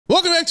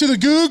Welcome back to the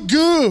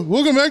Goo.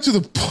 Welcome back to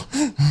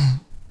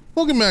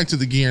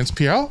the Goons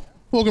Pal.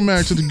 Welcome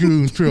back to the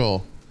Goons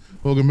Pal.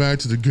 Welcome back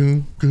to the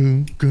Goons.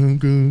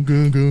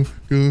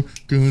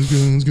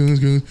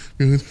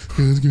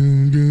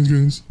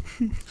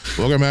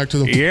 Welcome back to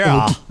the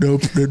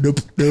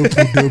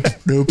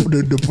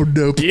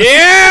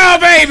Yeah,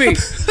 baby.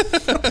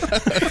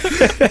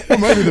 That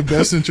might be the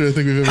best intro I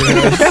think we've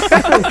ever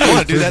had. I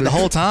want to do that the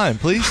whole time,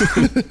 please.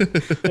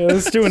 Yeah,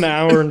 let's do an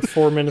hour and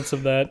 4 minutes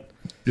of that.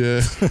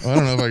 Yeah, I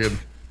don't know if I could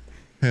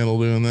handle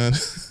doing that.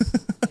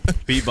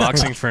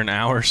 Beatboxing for an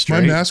hour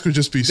straight. My mask would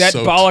just be That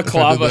soaked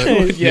balaclava. if I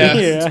did that. Yeah.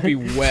 Just be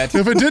wet.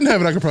 If I didn't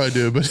have it, I could probably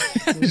do it, but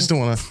I just don't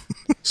want to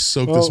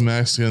soak this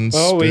mask in.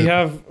 Oh,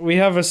 spit. we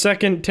have a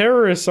second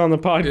terrorist on the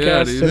podcast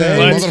Yeah, dude. today.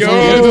 Yeah, Let's motherfucker,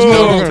 go. get this No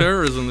motherfucker.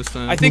 terrorism this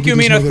time. I think you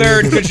mean a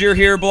third because you're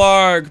here,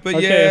 Blarg. But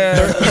Okay,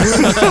 yeah.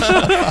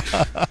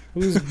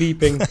 Who's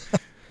beeping?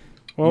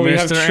 Well, we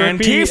have Mr.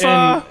 Trippy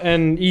Antifa.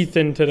 and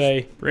Ethan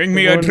today. Bring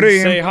me Go a and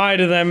dream. Say hi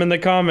to them in the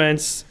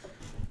comments.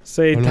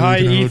 Say Hello, hi,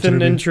 Ethan. Hello, Ethan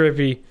Trippy. and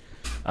Trippy.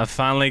 I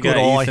finally Good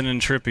got eye. Ethan and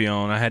Trippy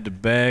on. I had to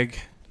beg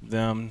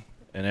them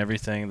and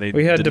everything. They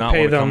We had did to not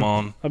pay want to them come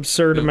on.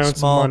 absurd amounts of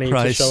Small money to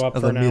price show up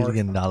of for $1 an hour.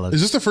 million.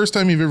 Is this the first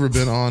time you've ever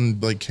been on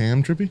like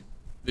cam, Trippy?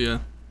 Yeah,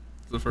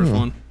 it's the first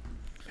one.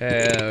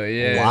 Hell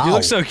yeah. Wow. You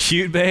look so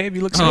cute, babe.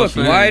 You look You so look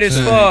cute. white as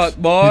fuck,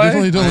 You boy.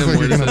 definitely don't I look am like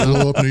you're weird gonna as hell.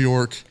 blow up New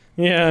York.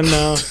 Yeah,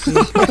 no.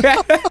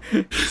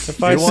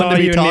 If I You're one saw to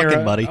be you talking,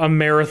 near buddy. a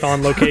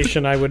marathon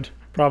location, I would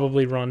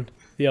probably run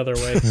the other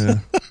way. Yeah.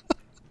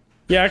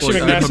 Yeah,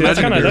 actually, Well, McNasty, that's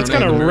imagine kind you're of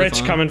running a rich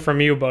marathon. coming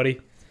from you, buddy.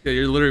 Yeah,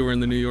 you're literally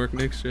wearing the New York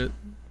Knicks shit.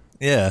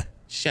 Yeah.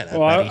 Shut up,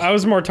 Well, I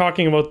was more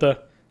talking about the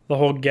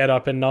whole get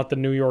up and not the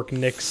New York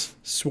Knicks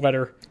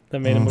sweater that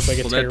made him look like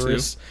a Well, that too.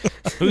 terrorist.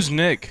 Who's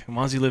Nick?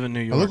 Why does he live in New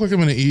I York? look like I'm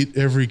gonna eat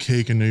every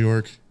cake in New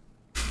York.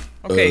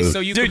 Okay, so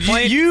you Dude,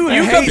 complain, you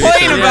you hate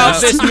complain it.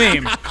 about Yeah. this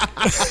meme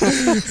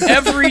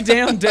every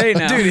damn day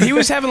now. Dude, he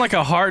was having like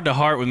a heart to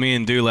heart with me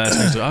and Dooo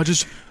last night.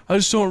 He's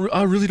like,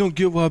 I really don't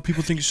get why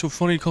people think it's so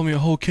funny to call me a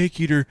whole cake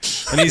eater.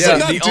 And he's Yeah. like,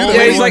 Not the Dooo, only what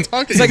Yeah, are he's you like,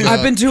 talking he's like, about?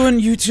 I've been doing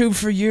YouTube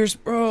for years,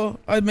 bro.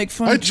 I make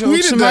fun I of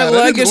jokes, tweeted and my that.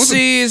 I didn't- it wasn't-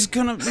 legacy is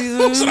gonna be. a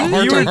hard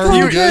you time were, for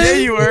you guys. yeah,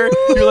 you were.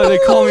 You were like, they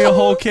call me a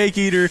whole cake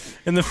eater,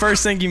 and the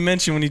first thing you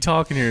mention when you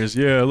talking here is,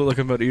 yeah, I look like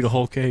I'm about to eat a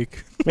whole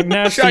cake.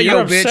 McNasty, Shut you're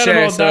your upset bitch about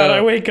ass that. up.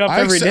 I wake up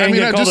every day and I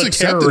get just called a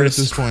accepted it at terrorist.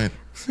 this point.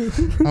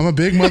 I'm a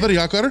big mother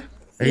yakker.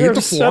 I You're eat the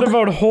upset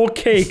floor. about whole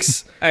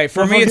cakes. Hey,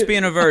 for me, it's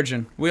being a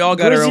virgin. We all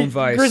got our own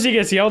vice. Grizzy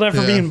gets yelled at for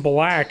Yeah. being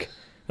black.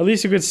 At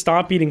least you could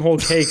stop eating whole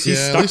cakes. He's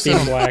Yeah, at stuck least being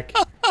I'm- black.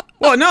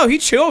 Well, no, he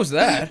chose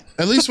that.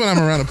 At least when I'm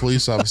around a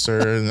police officer,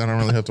 and I don't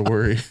really have to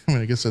worry. I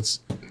mean, I guess that's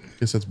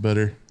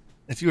better.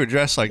 If you were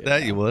dressed like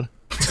that, you would.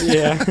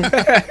 Yeah.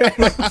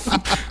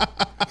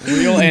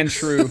 Real and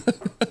true.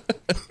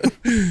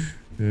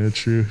 Yeah,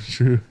 true.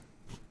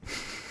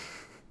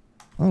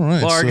 All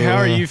right. Blarg, so, how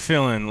are you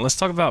feeling? Let's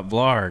talk about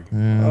Blarg.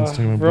 Yeah, let's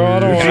talk about Bro, I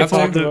don't Blarg. want to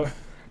talk the- about.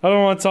 I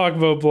don't want to talk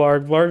about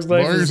Blarg. Blarg's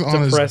life Blarg's is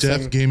on his depressing.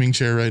 deaf gaming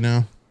chair right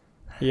now.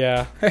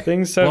 Yeah,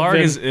 things have Blarg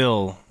been is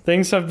ill.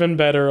 things have been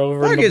better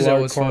over Blarg in the is ill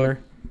Blarg as fuck. corner.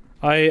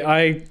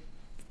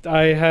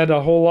 I had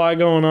a whole lot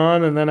going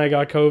on, and then I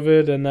got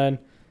COVID, and then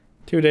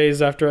 2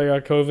 days after I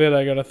got COVID,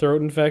 I got a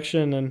throat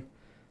infection, and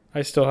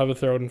I still have a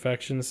throat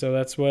infection. So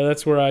that's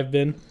where I've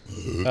been.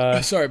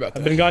 Sorry about I've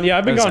that. been gone. Yeah,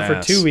 I've been That's gone for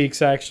ass. 2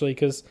 weeks actually,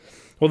 because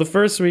the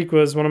first week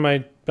was one of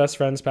my best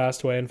friends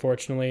passed away,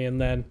 unfortunately,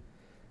 and then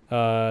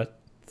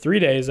 3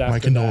 days after My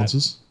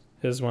condolences.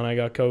 that is when I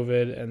got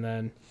COVID, and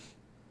then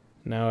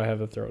now I have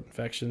a throat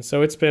infection.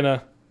 So it's been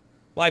a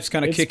Life's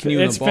kind of it's kicking you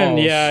in it's the been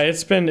balls. yeah,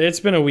 it's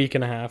been a week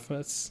and a half.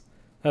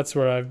 That's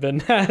where I've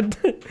been at.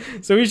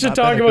 So we should Not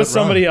talk been a about good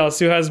somebody run. else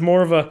who has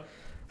more of an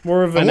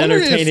wonder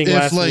if- entertaining if,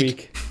 last like,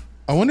 week.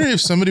 I wonder if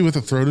somebody with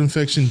a throat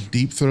infection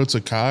deep throats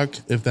a cock,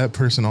 if that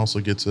person also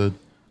gets a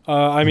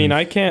I mean,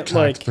 I can't cock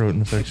like. throat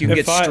You infection. can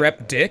If get I-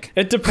 strep dick.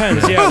 It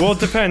depends. Yeah, well, it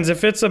depends.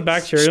 If it's a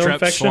bacterial Strep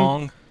infection,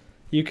 schlong.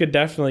 you could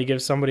definitely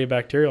give somebody a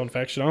bacterial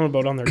infection. I don't know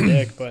about on their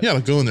dick, but Yeah,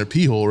 it'll go in their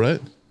pee hole, right?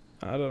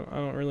 I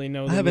don't really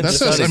know. I haven't That's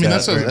studied how, I mean, that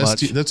that's how very much.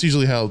 that's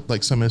usually how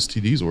like some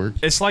STDs work.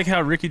 It's like how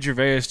Ricky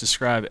Gervais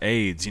described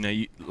AIDS. You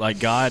know, like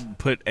God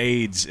put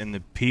AIDS in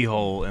the pee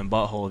hole and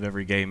butthole of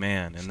every gay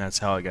man, and that's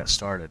how it got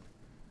started.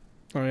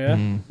 Oh yeah.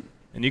 And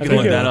you I can think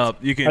look it- that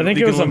up. You can, I think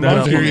you it can was a look that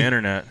up on monkey. the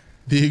internet.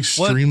 The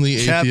What extremely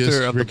atheist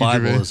chapter of the Ricky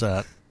Bible Gervais. is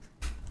that?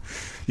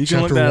 You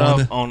can look Chapter that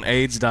 1. up on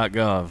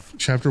AIDS.gov.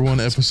 Chapter 1,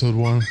 Episode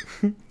 1.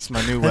 It's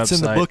my new That's website.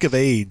 in the Book of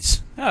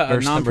AIDS.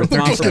 Verse number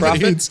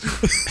Non-for-profit. AIDS,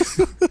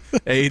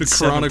 AIDS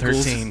The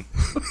Chronicles. 713.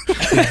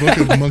 the Book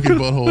of Monkey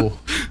Butthole.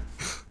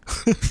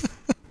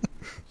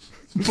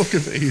 Book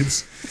of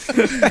AIDS.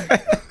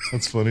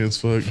 That's funny as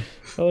fuck.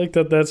 I like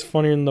that. That's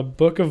funnier than the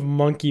Book of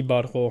Monkey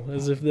Butthole,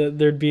 as if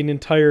there'd be an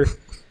entire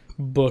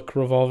book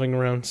revolving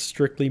around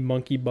strictly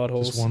monkey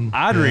buttholes. Just one.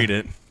 I'd yeah. read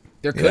it.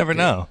 There You never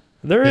know.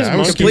 There is Yeah, I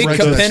was monkey. skip Complete right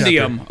to that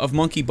compendium of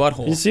monkey You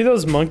butthole. see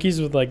those monkeys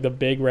with like the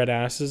big red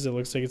asses? It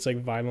looks like it's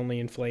like violently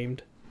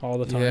inflamed all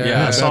the time. Yeah. Yeah,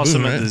 I baboon, saw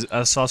some right?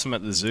 I saw some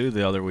at the zoo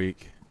the other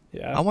week.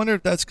 Yeah. I wonder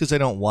if that's because they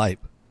don't wipe.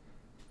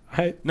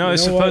 No,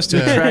 it's supposed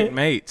to attract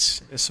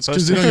mates. It's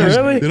supposed Because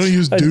to. Really? They don't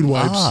use dude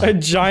wipes. A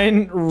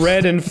giant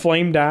red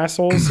inflamed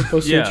asshole is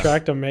supposed to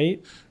attract a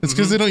mate. It's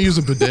because they don't use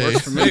a bidet.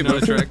 Works for me.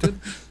 Not attracted.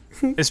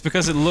 It's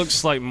because it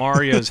looks like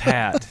Mario's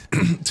hat,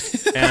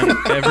 and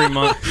every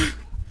month,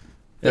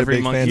 every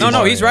big monkey. fans No, of no,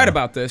 Mario. he's right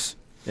about this.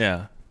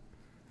 Yeah.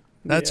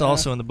 That's Yeah.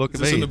 also in the Book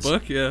Is of this in AIDS. the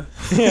book? Yeah.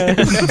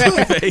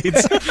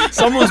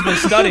 Someone's been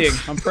studying.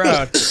 I'm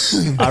proud.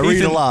 I read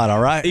a Ethan- lot,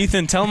 all right?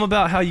 Ethan, tell him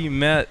about how you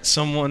met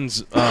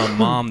someone's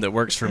mom that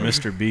works for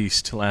Mr.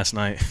 Beast last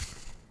night.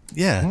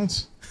 Yeah.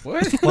 What?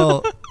 What?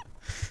 Well,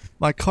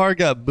 my car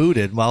got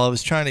booted while I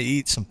was trying to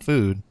eat some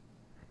food.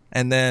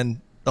 And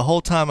then the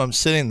whole time I'm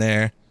sitting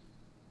there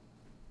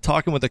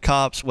talking with the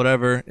cops,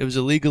 whatever, it was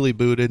illegally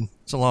booted.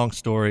 It's a long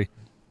story.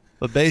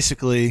 But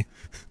basically,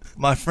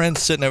 my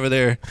friend's sitting over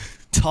there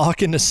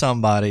talking to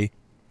somebody.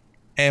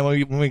 And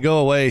when we go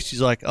away, she's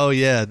like, oh,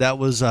 yeah, that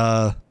was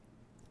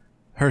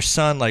her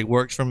son, like,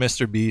 works for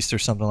Mr. Beast or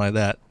something like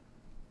that.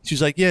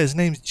 She's like, yeah, his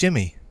name's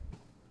Jimmy.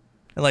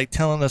 And, like,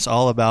 telling us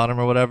all about him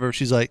or whatever.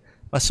 She's like,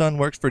 my son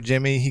works for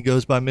Jimmy. He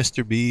goes by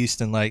Mr.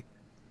 Beast and, like,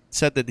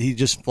 said that he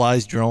just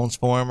flies drones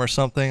for him or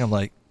something. I'm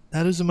like,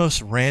 that is the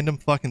most random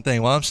fucking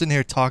thing. While I'm sitting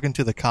here talking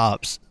to the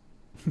cops,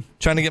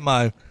 trying to get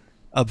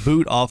a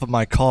boot off of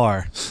my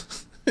car,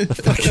 the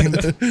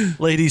fucking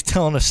lady's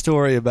telling a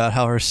story about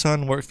how her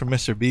son worked for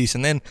Mr. Beast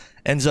and then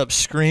ends up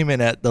screaming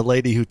at the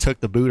lady who took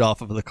the boot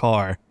off of the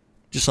car.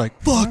 Just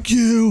like, fuck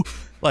you.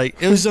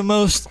 Like, it was the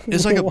most,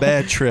 it's like a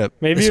bad trip.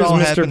 Maybe This it was all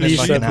Mr. happened in Beast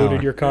like that an booted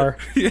hour. your car.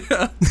 Dude,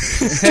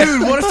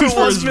 what if it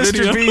was his Mr.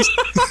 video. Beast?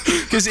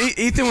 Because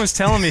Ethan was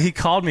telling me, he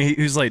called me,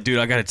 he was like, dude,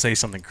 I got to say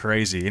something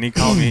crazy. And he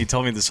called me, he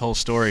told me this whole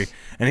story.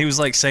 And he was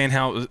like saying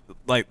how, it was,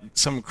 like,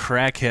 some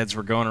crackheads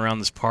were going around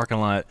this parking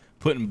lot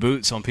putting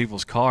boots on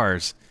people's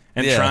cars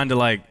and Yeah. trying to,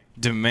 like,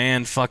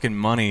 demand fucking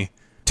money.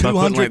 by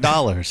putting, like,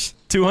 $200.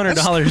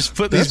 $200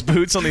 put these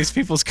boots on these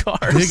people's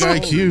cars. Big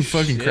IQ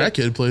fucking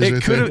crackhead plays It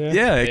right could there. have,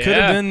 yeah, it could have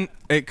Yeah. been,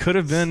 it could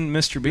have been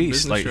Mr. Beast.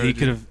 business Like he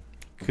strategy.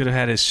 could have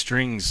had his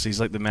strings. He's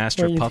like the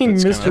master Well, of you think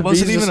puppets. Mr. kinda. It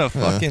wasn't Beast even is a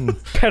fucking,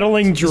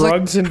 peddling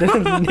drugs into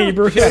the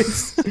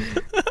neighborhoods.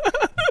 it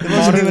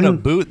wasn't even a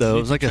boot though.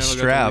 It was like a Channel got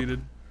strap.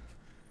 deleted.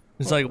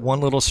 It's like one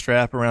little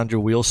strap around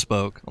your wheel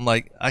spoke. I'm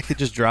like, I could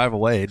just drive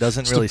away. It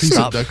doesn't Just a really piece of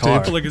stop the duct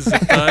car. tape. Like a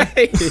zip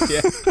tie.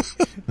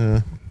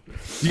 Yeah.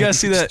 You guys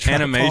see that drop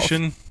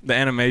animation? The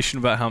animation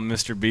about how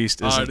Mr.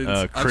 Beast is I a didn't,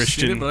 I've seen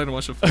Christian. it, but I didn't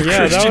watch the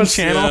Yeah, that Christian was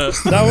channel.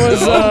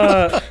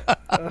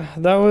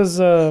 that was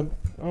oh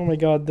my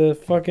god, the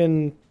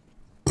fucking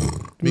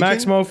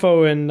Max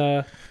Mofo and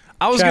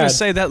I was gonna Chad.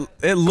 say that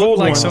it looked Cold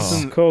like ones.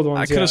 something. Cold ones,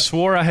 I could have yeah.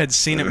 swore I had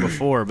seen it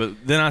before,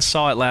 but then I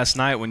saw it last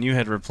night when you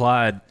had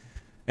replied,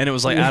 and it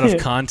was like out of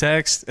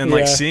context. And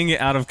like Yeah. seeing it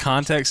out of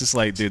context, it's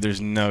like, dude,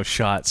 there's no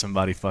shot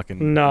somebody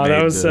fucking. No, made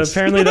that was this.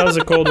 apparently that was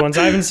a cold ones.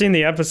 I haven't seen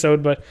the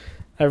episode, but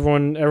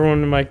everyone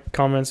in my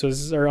comments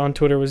was or on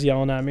Twitter was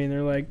yelling at me, and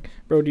they're like,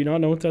 "Bro, do you not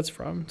know what that's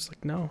from?" It's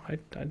like, no, I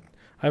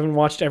haven't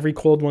watched every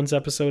Cold Ones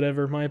episode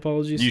ever. My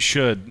apologies. You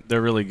should.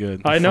 They're really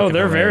good. I know fucking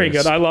they're very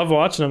hilarious. good. I love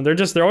watching them.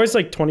 They're always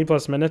like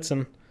 20+ minutes,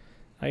 and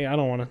I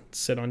don't want to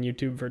sit on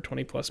YouTube for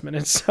 20+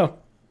 minutes. So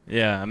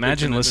Yeah,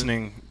 imagine Good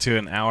listening to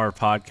an hour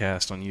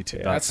podcast on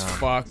YouTube. That's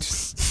fucked.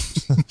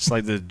 It's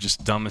like the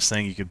just dumbest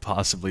thing you could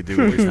possibly do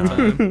with your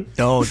time.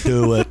 Don't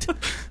do it.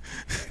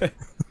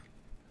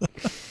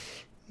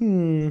 I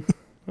don't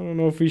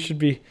know if we should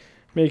be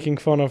making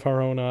fun of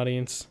our own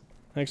audience.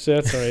 Actually,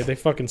 that's alright. They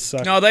fucking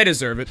suck. No, they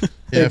deserve it.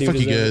 Yeah, do fuck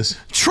you deserve guys.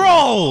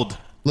 Trolled.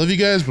 Love you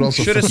guys, but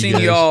also Should have fuck you seen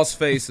guys. y'all's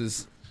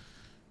faces.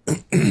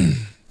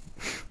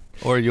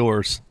 Or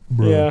yours.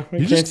 Bro, Yeah, we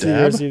you can't just see dab?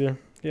 yours either.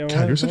 Yeah,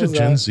 God, you're such a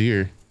Gen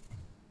Zer.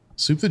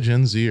 Soup the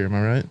Gen Zer, am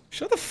I right?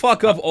 Shut the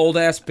fuck up, old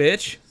ass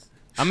bitch.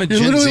 I'm a You're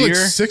Gen literally like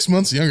Zer. 6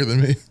 months younger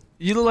than me.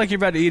 You look like you're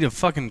about to eat a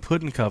fucking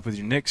pudding cup with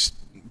your Knicks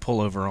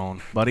pullover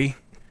on, buddy.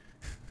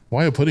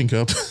 Why a pudding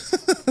cup?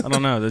 I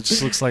don't know. That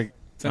just looks like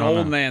It's an I don't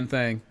old know. man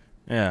thing.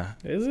 Yeah.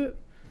 Is it?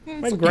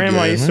 My fucking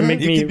grandma good, used to man.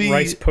 make You me could be-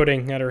 rice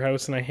pudding at her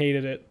house, and I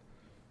hated it.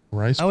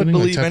 Rice I would pudding,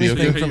 believe like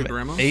tapioca? anything Hey, your from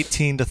grandma?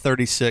 18 to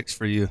 36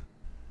 for you.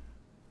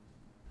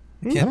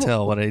 I I can't don't-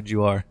 tell what age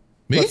you are.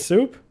 Me? What,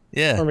 soup?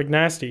 Yeah. Or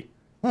McNasty?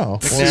 Oh, well,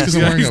 it's Yeah. because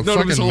I'm Yeah, wearing he's a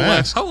known him his fucking whole life.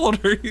 mask. How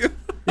old are you?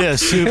 Yeah,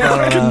 soup.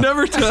 I I can don't know.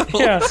 never tell.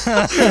 Yeah.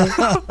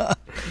 I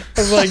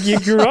was like, you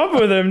grew up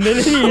with him,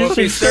 didn't you? Well, You if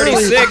he's should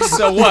surely- 36,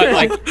 so what?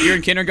 Like, you're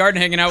in kindergarten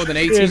hanging out with an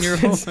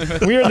 18-year-old?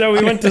 It's weird that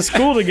we went to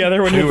school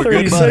together when We you're were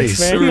good 36,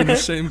 buddies. We were in the man.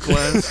 same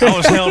class. I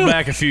was held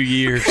back a few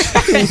years.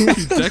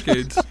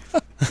 Decades.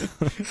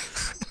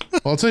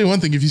 Well, I'll tell you one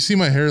thing. If you see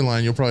my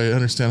hairline, you'll probably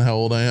understand how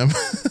old I am.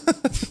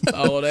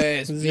 Old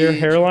ass Is your bitch.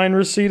 hairline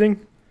receding?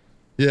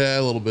 Yeah,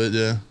 a little bit,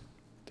 yeah.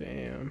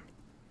 Damn.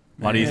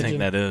 Why do you think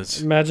Imagine. that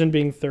is? Imagine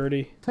being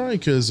 30. Probably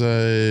because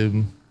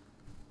I'm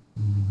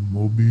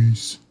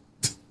obese.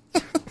 I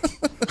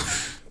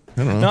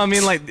don't know. No, I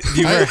mean like,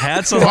 do you wear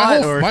hats a my,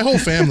 lot? whole, Or my whole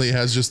family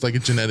has just like a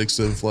genetics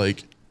of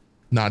like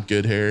not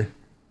good hair.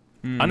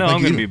 I know like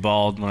I'm gonna you- be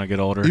bald when I get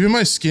older. Even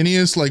my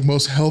skinniest, like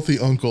most healthy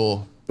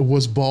uncle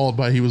was bald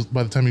by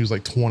the time he was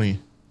like 20. Oh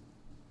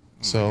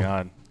So my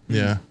God.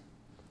 yeah,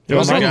 There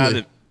was a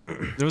guy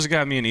Probably. there was a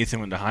guy me and Ethan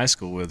went to high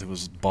school with who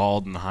was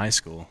bald in high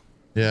school.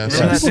 Yeah, Remember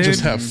some that people just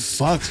dude? have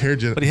fucked hair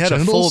But he had a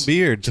full genitals.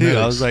 beard too. I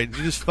Genetics. was like, "Did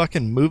you just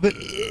fucking move it?"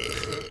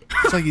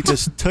 It's like he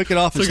just took it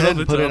off his Took head off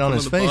and the put it top on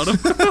and his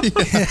the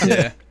face. bottom.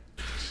 Yeah.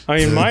 I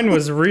mean, mine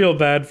was real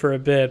bad for a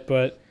bit,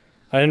 but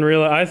I didn't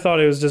realize. I thought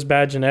it was just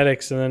bad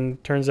genetics, and then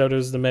turns out it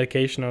was the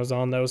medication I was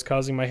on that was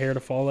causing my hair to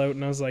fall out.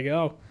 And I was like,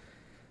 oh,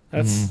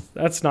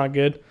 that's not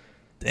good.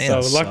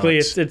 Damn, so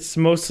luckily, sucks. it's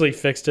mostly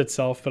fixed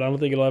itself, but I don't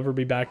think it'll ever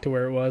be back to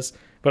where it was.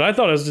 But I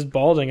thought I was just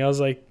balding. I was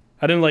like,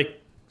 I didn't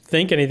like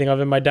think anything of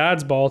it. My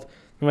dad's bald,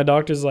 and my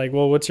doctor's like,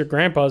 well, what's your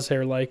grandpa's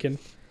hair like? And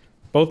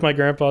both my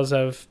grandpas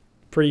have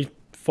pretty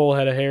full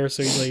head of hair,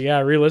 so he's like, yeah,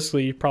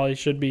 realistically, you probably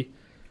should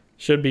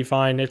be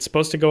fine. It's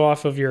supposed to go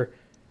off of your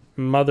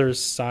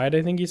mother's side,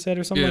 I think he said,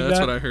 or something Yeah, like that's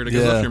that. what I heard. It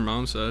goes Yeah. off your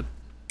mom's side.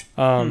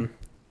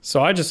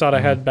 So I just thought I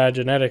had bad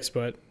genetics,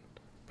 but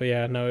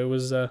yeah, no, it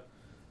was a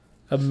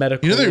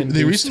medical. You know, they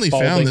induced recently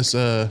balding. found this.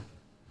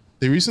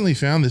 They recently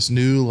found this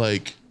new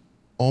like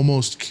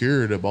almost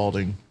cure to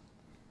balding.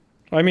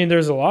 I mean,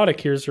 there's a lot of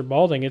cures for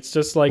balding. It's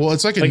just like, Well,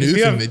 it's like a if new you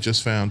thing have- they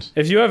just found.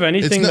 If you have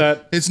anything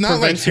it's not like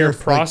prevents your hair,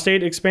 like-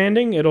 prostate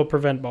expanding, it'll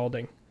prevent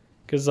balding.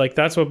 Because like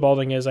that's what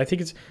balding is. I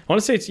think it's. I want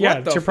to say it's What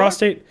it's the your fuck?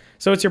 prostate.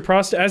 So it's your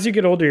prostate. As you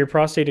get older, your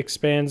prostate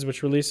expands,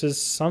 which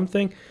releases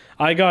something.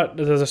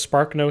 There's a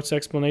Spark Notes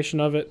explanation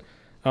of it,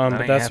 but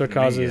ain't that's what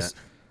happened to me causes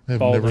I've never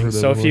balding. heard that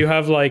So if before. you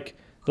have like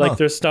Huh.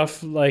 there's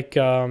stuff like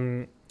oh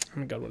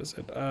my god, what is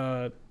it?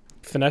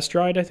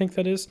 Finasteride, I think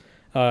that is.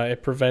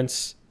 It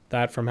prevents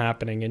that from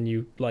happening, and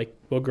you like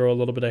will grow a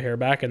little bit of hair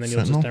back, and then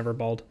you'll just Fentanyl? never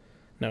bald.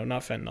 No,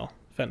 not fentanyl.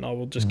 Fentanyl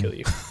will just kill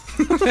you.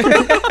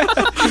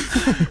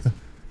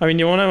 I mean,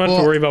 you won't have to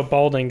Well- worry about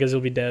balding because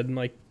you'll be dead in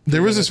like.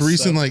 There was this minutes,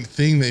 recent so- like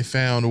thing they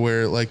found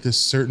where like this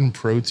certain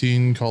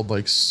protein called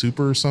like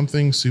super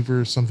something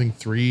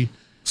 3,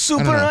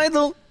 Super know.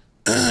 idol.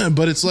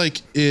 but it's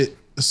like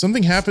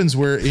something happens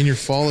where in your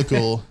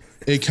follicle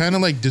it kind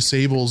of like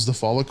disables the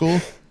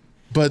follicle,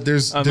 but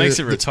there's Makes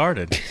it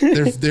retarded.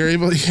 they're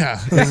able they're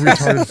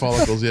retarded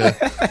follicles, yeah.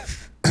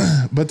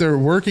 But they're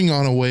working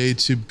on a way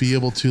to be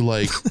able to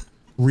like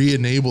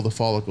re-enable the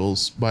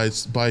follicles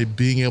by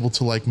being able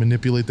to like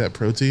manipulate that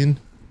protein.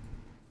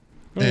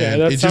 Oh, yeah,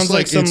 And that it sounds just,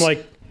 like some it's-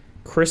 like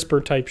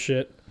CRISPR type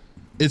shit.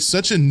 It's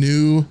such a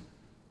new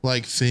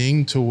like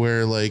thing to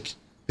where like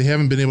they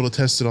haven't been able to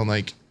test it on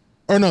like,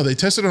 or no, they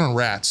tested it on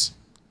rats.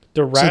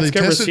 Do rats they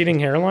get tested- receding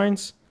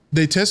hairlines?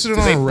 They tested it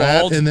Do on they a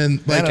rat, bald and then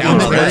like Man, in I don't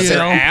the know That's that.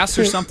 their area ass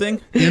or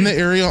something. in the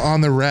area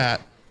on the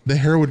rat, the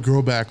hair would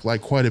grow back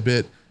like quite a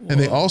bit. And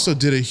they also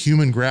did a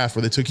human graft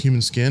where they took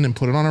human skin and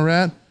put it on a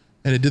rat,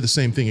 and it did the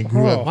same thing. It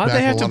grew Oh. up. Why'd back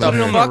they have a to lot put of it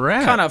hair. on the What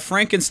rat? kind of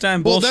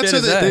Frankenstein Well, bullshit that's how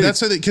is they, that? that's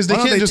how they, because they Why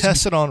don't can't they just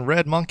test it on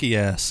red monkey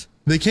ass?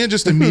 they can't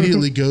just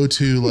immediately go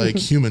to like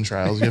human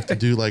trials. You have to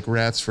do like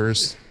rats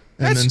first,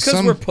 and That's then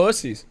because we're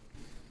pussies.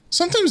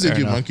 sometimes they Fair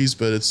do enough. monkeys,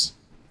 but it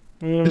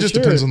I'm just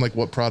sure. depends on like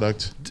what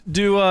product.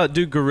 Do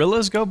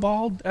gorillas go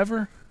bald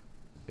ever?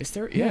 Is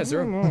there? Yeah, is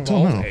there a don't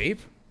bald know. ape?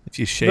 If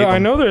you shave But I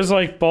them. know there's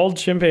like bald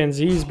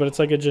chimpanzees, but it's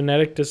like a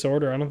genetic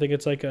disorder. I don't think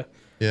it's like a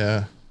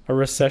Yeah,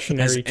 recessionary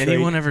Has trait.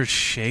 anyone ever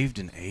shaved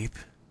an ape?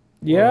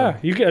 Yeah,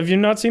 have you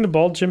not seen a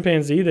bald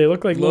chimpanzee? They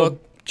look like little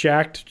Look.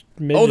 jacked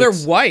midgets. Oh, they're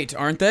white,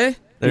 aren't they?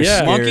 They're Yeah.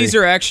 scary. Monkeys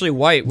are actually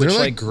white, which They're,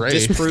 like, like gray,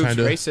 disproves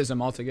kinda.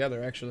 racism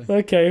altogether. Actually,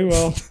 Okay,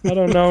 well, I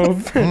don't know.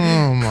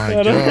 oh my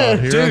I don't- god!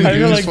 Here on the I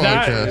feel Goons like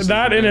that podcast.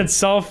 that in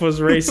itself was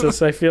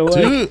racist. I feel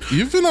like Dude,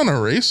 you've been on a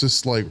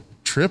racist like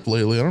trip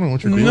lately. I don't know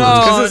what you're doing. No.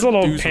 because this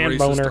little Dude's pant racist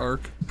boner.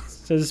 arc.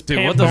 Says Dude,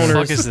 pant what the boners.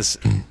 fuck is this?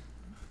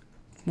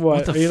 What,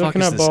 What the are you fuck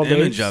looking is at this bald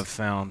image apes? I've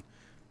found?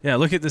 Yeah,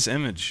 look at this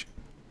image.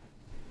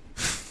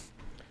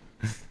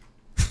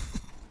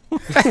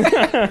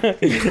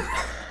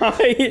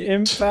 High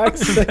impact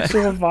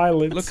sexual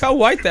violence. look how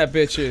white that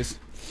bitch is.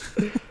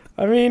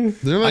 I mean,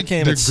 They're like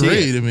can't they're even see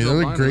gray it. to me. They're No,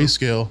 like I know.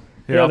 grayscale.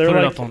 Here, Yeah, I'll they're put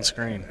it like- up on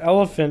screen.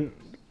 elephant.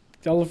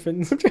 Nice.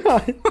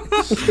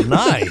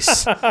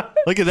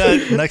 Look at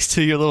that next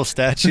to your little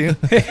statue.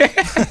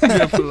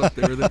 Yeah, put it up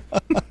there with it.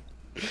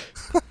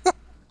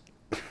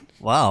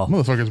 Wow.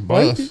 Motherfucker's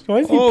Why buff. is he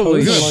Holy Look at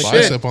posing that like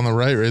shit. bicep on the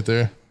right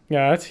there.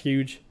 Yeah, that's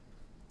huge.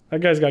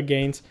 That guy's got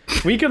gains.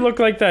 We could look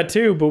like that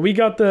too, but we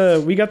got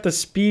the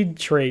speed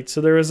trait.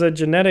 So there was a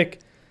genetic.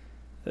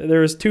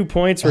 There was 2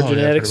 points where Oh, yeah, I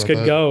forgot genetics about could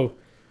that. go,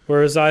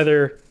 whereas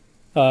either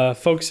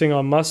focusing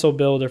on muscle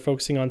build or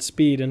focusing on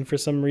speed. And for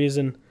some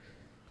reason,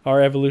 our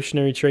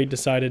evolutionary trait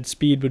decided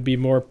speed would be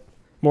more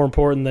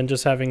important than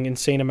just having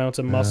insane amounts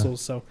of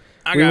muscles. So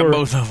I we got were-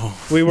 both of them.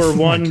 we were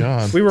one.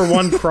 God. We were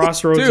one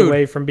crossroads Dude.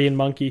 away from being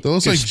monkey. That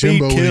looks Your like speed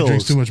Jimbo when he drinks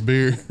kills. too much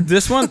beer.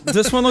 This one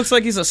looks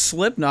like he's a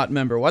Slipknot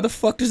member. Why the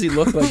fuck does he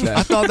look like I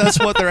that? thought that's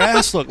what their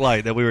ass looked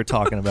like that we were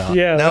talking about.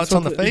 Yeah, Now that's it's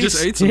on what the You face.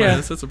 just ate some Yeah.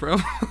 ass. That's a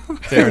problem.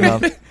 Fair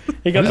enough.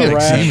 He got They the like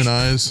rash. semen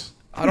eyes.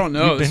 I don't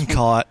know. You've been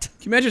caught.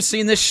 Can you imagine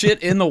seeing this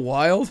shit in the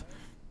wild?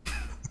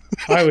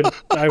 I would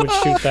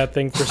shoot that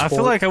thing for I sport.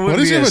 feel like I Why wouldn't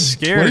does be he have as a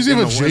scared. Why does he have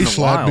a in J the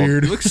Schlott wild.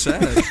 beard? You look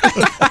sad.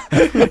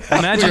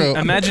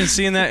 Imagine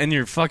seeing that in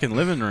your fucking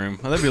living room.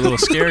 Oh, that'd be a little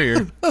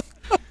scarier.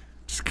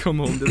 Just come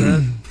home to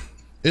that.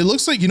 It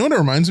looks like, you know what it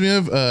reminds me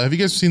of? Have you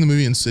guys seen the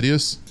movie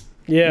Insidious?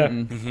 Yeah.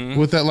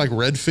 With that like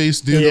red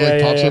faced dude that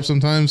like pops up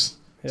sometimes?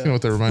 That's kind of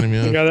what that reminded me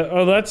of.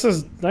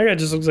 That guy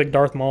just looks like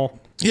Darth Maul.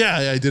 Yeah,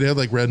 I did. It had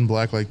like red and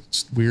black, like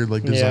weird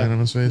like design on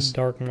his face.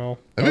 Dark Maul.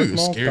 That movie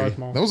was scary.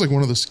 That was like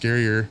one of the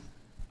scarier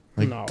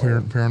like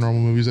paranormal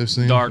movies I've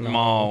seen. Dark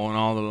Mall when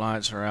all the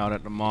lights are out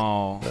at the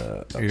mall.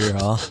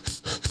 Yeah.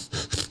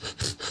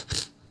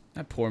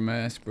 That poor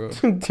mask, bro.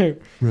 Dude, Can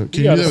you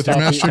do that with your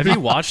mask? Have you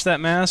watched that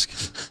mask?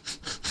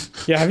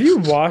 Yeah, have you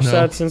watched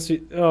that since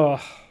we...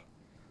 Oh,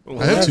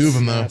 I have 2 of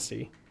them, though.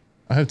 nasty.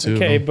 I have 2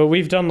 Okay, of them. but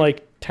we've done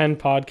like 10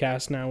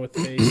 podcasts now with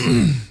face.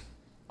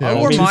 Yeah, I well,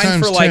 wore 2 mine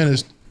times for 10 like...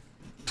 is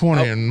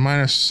 20 and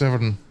minus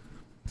 7,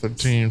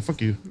 13.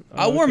 Fuck you.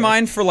 I wore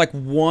mine for like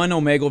 1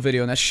 Omegle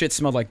video, and that shit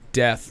smelled like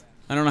death.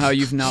 I don't know how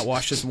you've not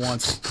watched this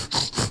once.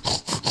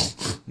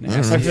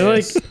 I feel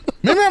like...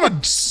 Maybe I'm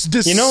a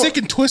sick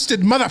and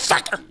twisted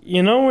motherfucker.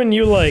 You know when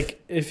you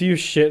like, if you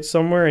shit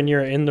somewhere and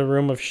you're in the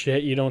room of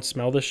shit, you don't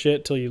smell the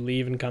shit till you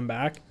leave and come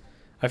back?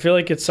 I feel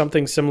like it's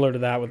something similar to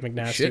that with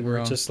McNasty, Shit, where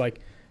bro. it's just like,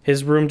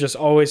 his room just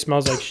always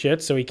smells like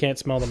shit, so he can't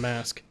smell the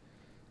mask.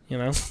 You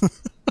know?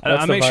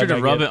 I make sure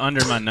to rub get. it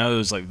under my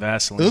nose like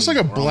Vaseline. It looks like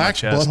a or on my black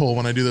chest. butthole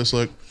when I do this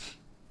look.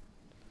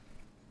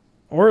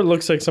 Or it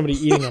looks like somebody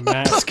eating a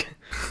mask.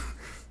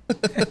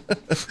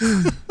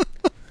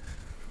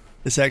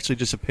 It's actually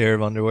just a pair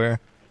of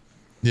underwear.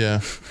 Yeah.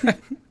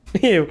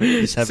 Ew. Just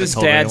It's haven't his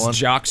told dad's anyone.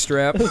 jock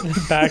strap.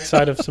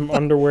 Backside of some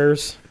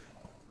underwears.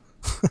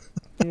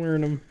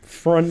 Wearing them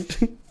front.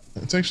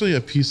 It's actually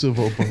a piece of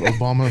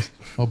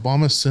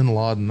Obama Sin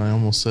Laden, I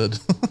almost said.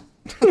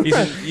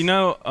 Ethan, you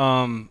know,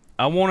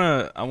 I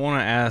wanna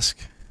ask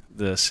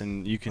this,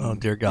 and you can. Oh,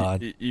 dear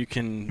God. You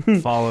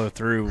can follow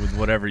through with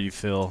whatever you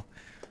feel,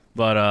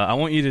 but I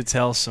want you to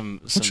tell some.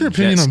 What's your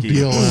opinion on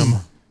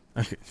BLM?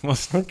 Okay. Well,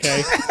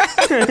 Okay.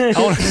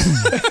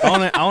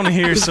 I want to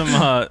hear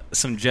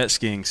some jet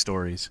skiing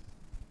stories.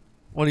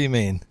 What do you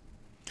mean?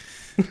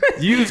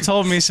 You've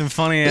told me some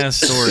funny ass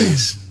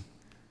stories.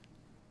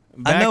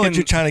 I know what in-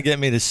 you're trying to get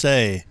me to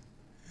say.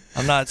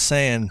 I'm not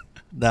saying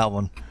that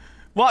one.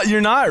 What?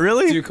 You're not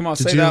really? Dude, come on,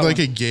 Did say you that have like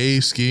one. a gay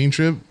skiing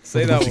trip?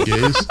 Say with that a bunch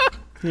of gays?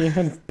 You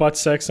had butt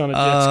sex on a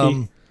jet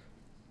ski.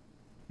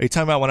 Are you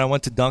talking about when I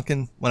went to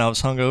Duncan when I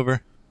was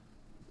hungover?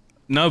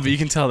 No, but you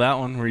can tell that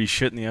one where you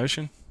shit in the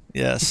ocean.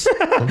 Yes,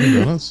 Dunkin'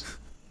 Donuts?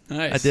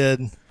 Nice. I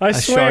did. I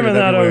swam sharted in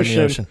that everywhere in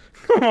the ocean.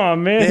 Come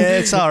on, man. Yeah,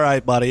 it's all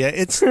right, buddy.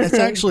 It's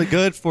actually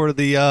good for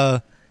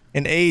the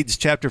in AIDS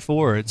chapter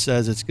 4. It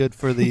says it's good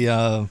for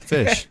the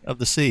fish of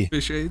the sea.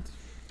 Fish aids.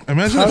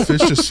 Imagine a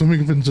fish just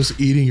swimming up and just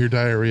eating your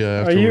diarrhea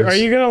Are afterwards.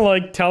 you gonna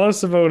like tell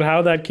us about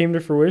how that came to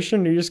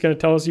fruition? Or are you just gonna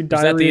tell us you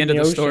diarrhea that the end in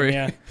of the ocean? story?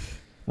 Yeah.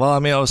 Well, I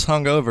mean, I was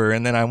hungover,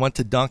 and then I went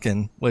to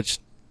Duncan, which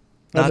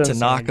That not to doesn't sound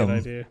knock like a good them,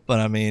 idea. but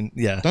I mean,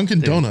 yeah. Dunkin'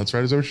 dude. Donuts,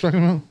 right? Is that what you're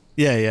talking about?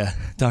 Yeah,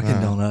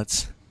 Dunkin'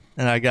 Donuts,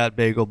 and I got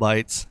bagel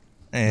bites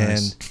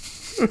and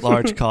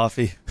large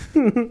coffee.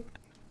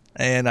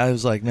 And I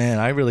was like, man,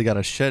 I really got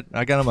to shit.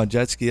 I got on my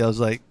jet ski. I was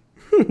like,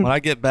 when I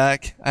get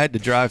back, I had to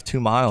drive 2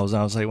 miles. And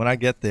I was like, when I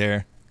get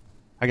there,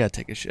 I got to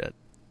take a shit.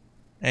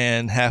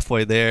 And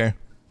halfway there,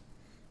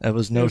 there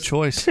was no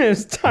choice.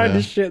 It's time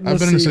to shit in the I've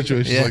been in sea.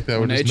 situations Yeah. like that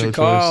where there's Nature no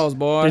calls, choice.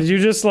 boy. Did you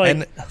just like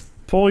And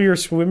pull your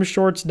swim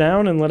shorts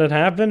down and let it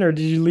happen, or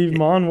did you leave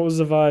them on? What was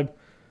the vibe?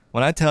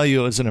 when I tell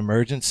you it was an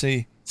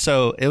emergency,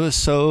 so it was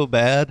so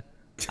bad,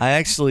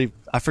 I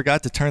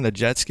forgot to turn the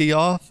jet ski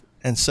off.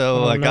 And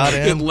so I got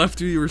It in. left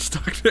you. You were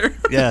stuck there.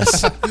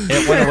 Yes,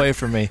 it went away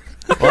from me.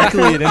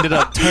 Luckily, it ended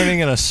up turning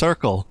in a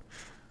circle.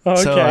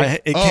 Okay. So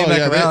it came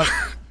back around,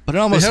 but it They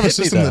almost have a hit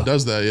me system though. that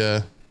does that,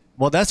 yeah.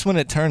 Well, that's when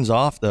it turns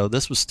off though.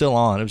 This was still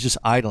on. It was just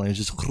idling. It was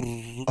just,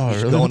 really?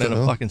 going What in the a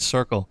hell? fucking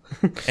circle,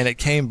 and it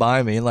came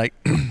by me. Like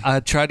I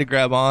tried to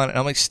grab on, and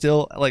I'm like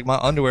still like my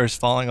underwear is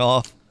falling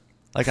off.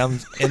 Like I'm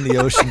in the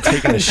ocean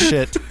taking a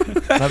shit,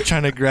 and I'm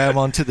trying to grab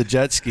onto the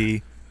jet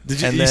ski. Did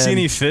you, And you see then-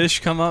 any fish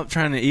come up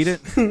trying to eat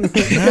it? No,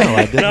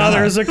 I did No, not.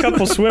 there's a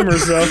couple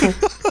swimmers though.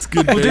 It's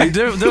good. Well, bait.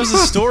 dude, there was a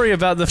story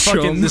about the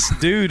fucking Chum. this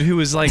dude who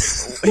was like,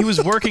 he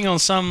was working on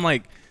some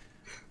like,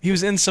 he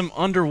was in some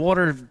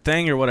underwater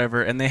thing or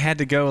whatever, and they had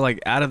to go like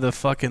out of the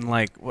fucking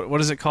like what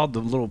is it called, the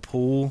little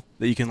pool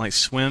that you can like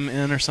swim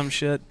in or some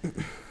shit,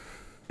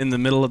 in the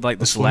middle of like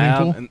this swimming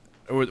lab, pool? and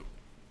or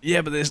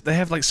yeah, but they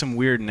have like some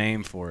weird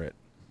name for it.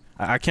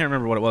 I can't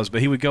remember what it was, but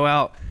he would go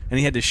out and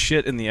he had to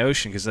shit in the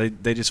ocean because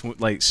they just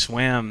like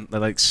swam, they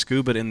like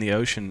scuba in the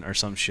ocean or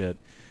some shit.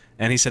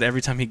 And he said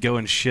every time he'd go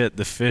and shit,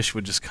 the fish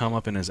would just come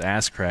up in his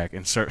ass crack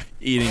and start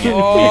eating it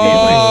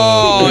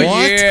Oh,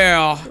 What?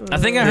 yeah. immediately. I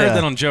think I heard Yeah.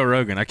 that on Joe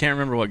Rogan. I can't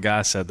remember what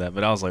guy said that,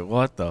 but I was like,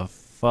 what the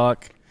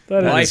fuck?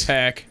 That Life is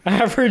hack.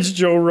 average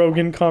Joe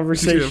Rogan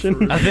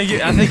conversation.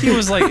 Yeah, I think he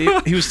was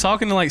like he was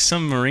talking to like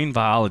some marine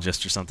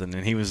biologist or something,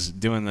 and he was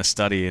doing the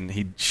study, and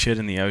he shit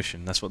in the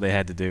ocean. That's what they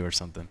had to do or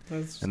something.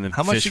 And then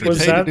How much fish you would get Was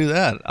paid that- to do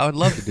that? I would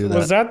love to do that.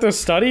 Was that the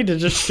study to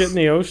just shit in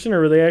the ocean, or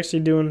were they actually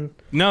doing?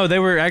 No, they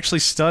were actually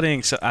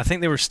studying. So I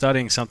think they were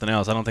studying something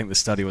else. I don't think the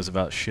study was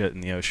about shit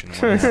in the ocean.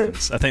 And what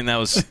happens. I think that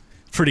was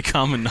pretty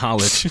common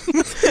knowledge.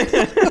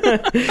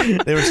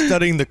 They were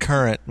studying the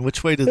current.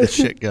 Which way did the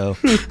shit go?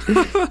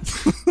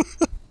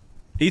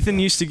 Ethan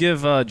used to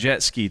give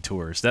jet ski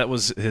tours. That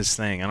was his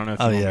thing. I don't know if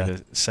you want me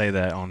to say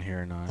that on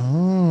here or not.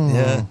 Oh.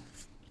 Yeah.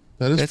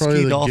 That is Jet probably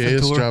ski the dolphin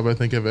gayest tour? job I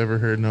think I've ever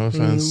heard. No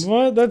offense.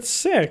 What? That's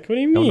sick. What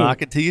do you Don't mean?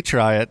 knock it till you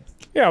try it.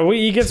 Yeah, well,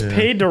 he gets Yeah.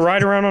 paid to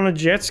ride around on a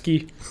jet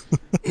ski.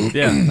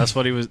 Yeah, that's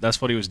what he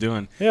was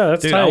doing. Yeah,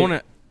 that's Dude,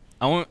 tight.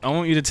 I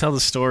want you to tell the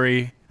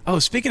story. Oh,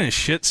 speaking of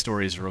shit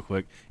stories, real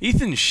quick.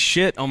 Ethan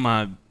shit on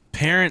my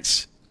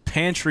parents'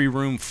 pantry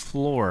room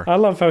floor. I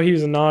love how he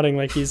was nodding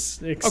like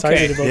he's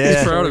excited Okay. about Yeah. this.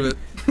 He's proud of it.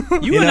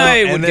 You and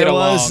I would and get there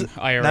along, was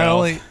IRL. Not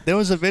only there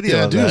was a video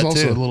Yeah, of dude was that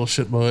also too. a little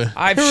shit boy.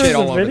 I've There shit was a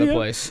all over the video?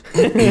 place.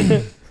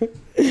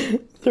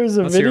 There's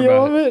a Let's hear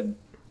video about of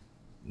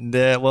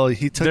it. Well,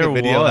 he took There a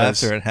video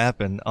was. after it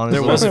happened. On his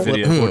There little was a flip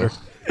video. recorder.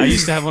 I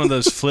used to have one of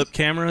those flip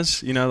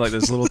cameras, you know, like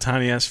those little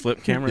tiny ass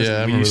flip cameras. Yeah,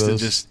 I we remember used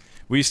those.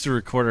 we used to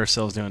record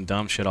ourselves doing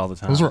dumb shit all the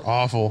time. Those were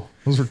awful.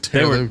 Those were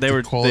terrible.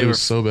 The quality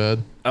was so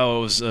bad. Oh,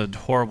 it was a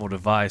horrible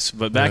device.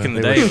 But back Yeah, in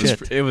the they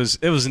day, were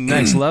it was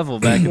next level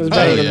back in It was the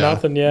better day. than yeah.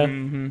 nothing. Yeah.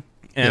 Mm-hmm.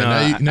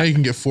 Yeah, And now you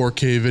can get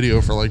 4K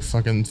video for like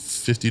fucking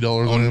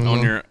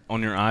 $50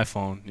 on your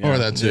iPhone. Yeah. or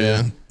that too.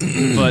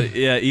 Yeah. But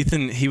yeah,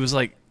 Ethan, he was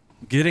like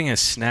getting a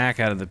snack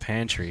out of the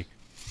pantry.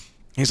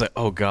 He's like,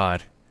 "Oh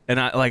God." And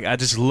I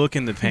just look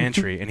in the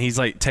pantry, and he's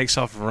like takes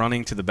off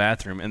running to the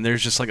bathroom, and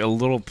there's just like a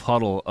little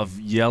puddle of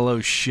yellow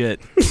shit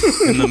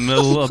in the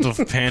middle of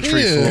the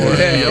pantry floor.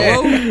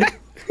 Yellow?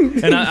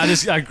 And I run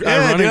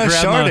dude, and grab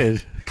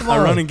sharted. I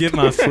run and get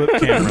my flip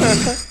camera.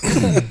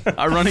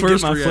 I run and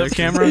First get my flip reaction.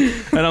 camera,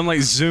 and I'm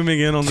like zooming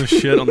in on the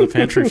shit on the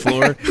pantry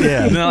floor.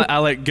 Yeah. And then I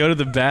like go to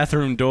the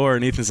bathroom door,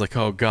 and Ethan's like,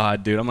 "Oh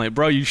God, dude!" I'm like,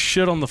 "Bro, you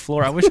shit on the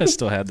floor." I wish I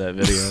still had that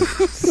video.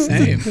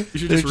 Same. You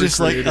should There's just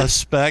like recreate a it.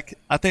 speck.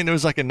 I think there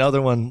was like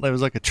another one. There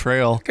was like a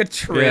trail. Like a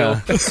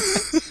trail. Yeah.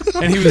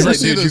 And he was like,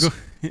 see "Dude, those-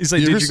 he's like,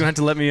 you dude, ever you're gonna have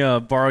to let me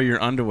borrow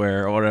your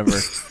underwear or whatever."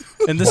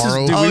 And this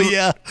Borrow? is, dude, Oh we,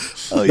 yeah.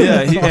 Oh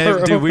yeah,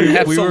 yeah. dude, we were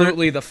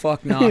Absolutely the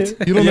fuck not.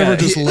 You don't Yeah, ever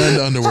just he- lend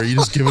underwear. You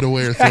just give it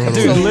away or throw it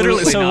Dude, away.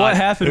 literally. So not. what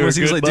happened They was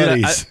were he was good like,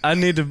 dude, buddies.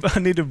 I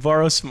need to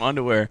borrow some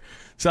underwear.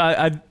 So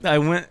I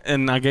went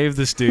and I gave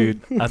this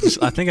dude. I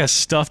think I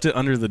stuffed it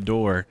under the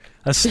door.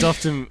 I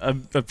stuffed him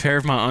a pair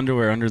of my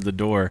underwear under the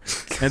door,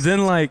 and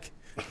then like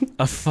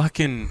a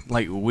fucking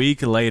like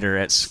week later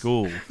at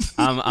school,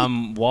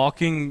 I'm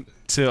walking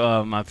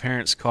to my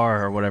parents'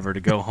 car or whatever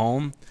to go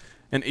home.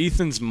 And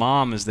Ethan's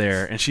mom is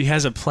there, and she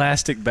has a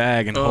plastic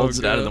bag and holds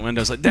it out of the God.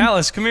 window. It's like,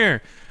 Dallas, come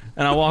here.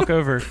 And I walk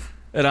over,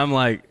 and I'm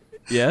like,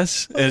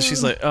 yes. And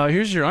she's like, oh,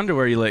 here's your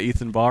underwear you let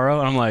Ethan borrow.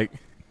 And I'm like,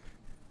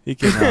 he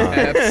can.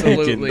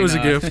 Absolutely It was a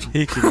not. gift.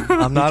 He can.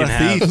 I'm not he a can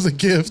have- That was a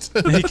gift.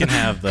 He can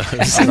have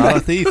those. I'm not a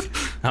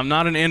thief. I'm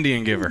not an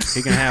Indian giver.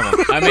 He can have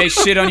them. I may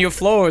shit on your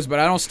floors, but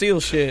I don't steal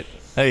shit.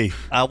 Hey,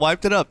 I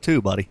wiped it up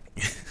too, buddy.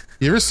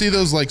 You ever see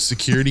those like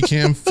security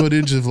cam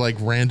footage of like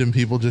random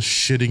people just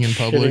shitting in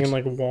public? Shitting in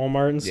like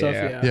Walmart and stuff.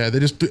 Yeah. Yeah. Yeah, they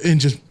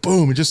just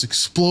boom, it just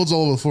explodes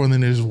all over the floor, and then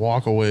they just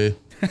walk away.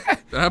 That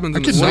happens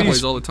in could the not-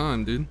 subways all the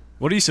time, dude.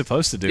 What are you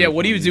supposed to do? Yeah,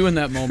 what do you do in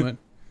that moment?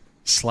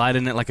 Slide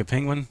in it like a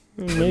penguin?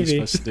 What are you Maybe.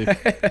 supposed to do?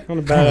 Not a I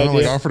don't bad know, like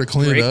idea. offer to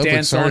clean it Break up. Like,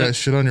 dance sorry, on it. I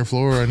shit on your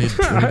floor. I need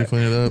to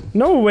clean it up.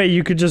 No way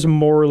you could just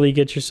morally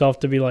get yourself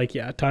to be like,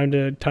 yeah, time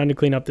to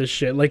clean up this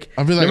shit. Like,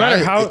 I'd be like,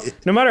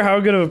 no matter how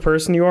good of a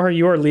person you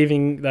are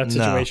leaving that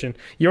situation.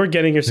 You're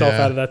getting yourself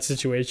Yeah. out of that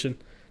situation.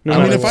 No I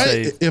mean, matter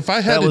if what.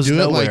 I had that to was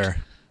do it, like nowhere.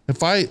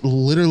 if I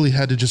literally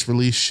had to just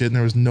release shit and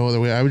there was no other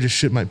way, I would just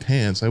shit my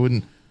pants. I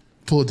wouldn't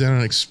pull it down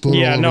and explode.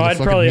 Yeah, all over no, the I'd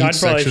fucking probably meat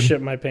section.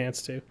 shit my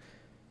pants too.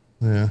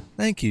 Yeah,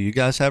 Thank you. You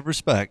guys have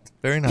respect.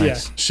 Very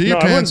nice. Yeah. shit your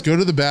No, I pants. wouldn't- Go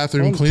to the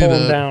bathroom, Don't clean pull it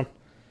them up. down.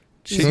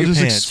 Shit Don't your just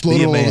pants. explode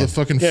Be a all over man. the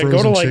fucking Yeah,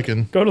 frozen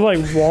chicken. go to like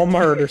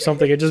Walmart or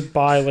something and just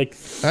buy like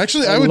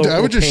Actually, a I would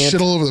local just pant.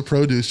 shit all over the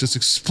produce, just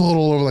explode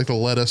all over like the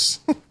lettuce.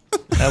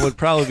 That would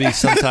probably be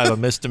some type of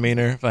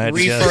misdemeanor if I had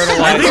to guess.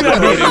 I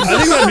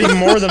think that'd be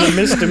more than a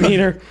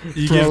misdemeanor.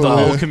 You give the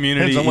Probably. whole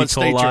community Depends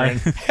on E. what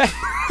state you're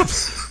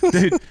coli.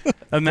 Dude,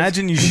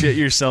 imagine you shit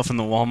yourself in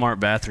the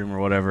Walmart bathroom or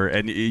whatever,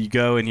 and you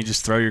go and you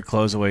just throw your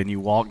clothes away and you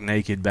walk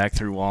naked back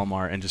through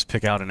Walmart and just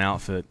pick out an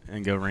outfit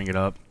and go ring it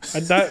up. I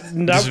Just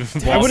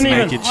I walk wouldn't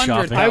even. naked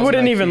shopping. I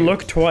wouldn't IQ. even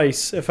look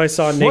twice if I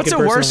saw a naked What's a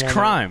person worse in Walmart.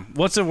 crime?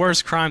 What's a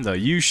worse crime though?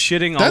 You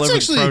shitting all That's over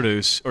actually- the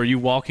produce, or you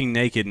walking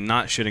naked and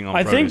not shitting on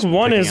I produce? think but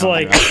one picking is out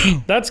like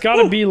the- that's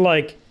got to be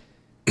like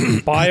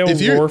bio If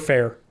you're-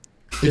 warfare.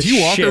 If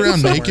you walk shit around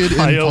somewhere. naked in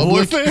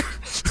public,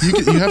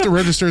 you have to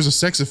register as a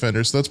sex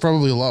offender. So that's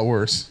probably a lot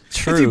worse.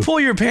 if you True. pull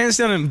your pants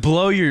down and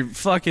blow your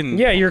fucking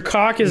Yeah, your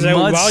cock is out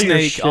mud while you're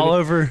snake all shitting.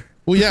 over.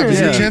 Well, yeah, but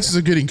Yeah. your chances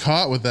of getting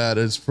caught with that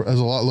is a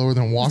lot lower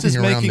than walking is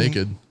around making-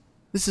 naked.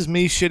 This is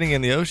me shitting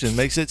in the ocean.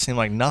 Makes it seem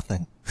like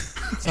nothing.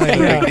 It's not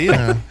even a Yeah. big deal.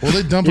 Yeah. Well,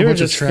 they dump a You were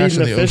bunch of just trash in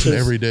feeding the the ocean fishes.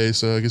 every day,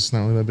 so I guess it's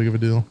not really that big of a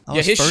deal. I Yeah,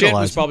 was his shit was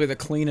fertilizing. probably the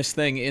cleanest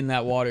thing in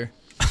that water.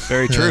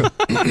 Very true.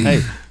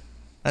 Hey,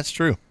 that's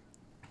true.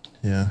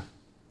 Yeah.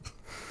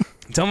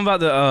 Tell them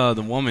about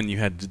the woman you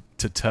had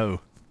to tow.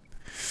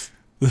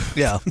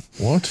 Yeah.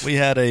 What? We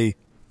had a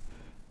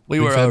We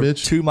Big were fat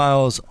bitch? 2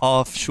 miles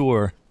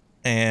offshore,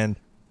 and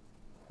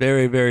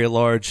very, very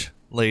large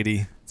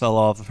lady fell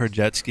off of her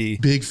jet ski.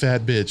 Big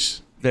fat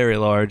bitch. Very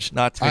large.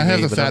 Not to be I have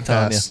me, the but I'm fat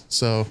telling pass,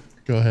 so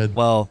go ahead. you.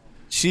 Well,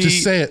 she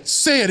Just say it.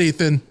 Say it,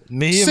 Ethan.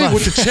 Me say and it my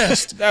with your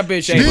chest. That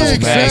bitch Big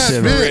ain't fat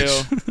massive.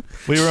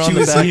 bitch. we were on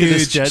the back of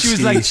this jet ski. She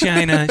was like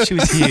China. She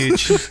was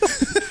huge.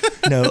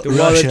 No, The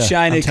wall Russia, of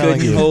China I'm telling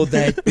couldn't you. hold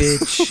that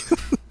bitch.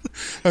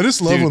 I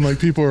just love Dude. when like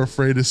people are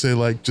afraid to say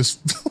like just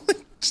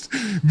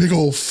big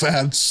old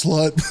fat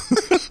slut.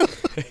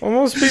 Well,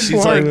 most people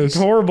She's aren't like,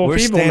 horrible we're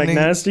people, standing-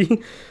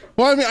 McNasty.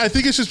 Well, I mean, I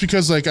think it's just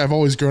because like I've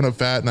always grown up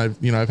fat, and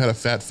I've had a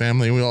fat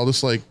family, and we all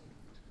just like,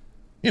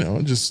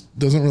 it just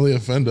doesn't really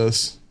offend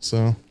us.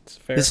 So It's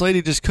fair. This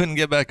lady just couldn't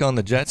get back on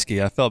the jet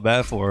ski. I felt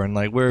bad for her, and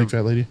like big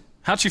fat lady.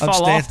 How'd she I'm fall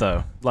stand- off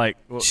though? Like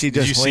she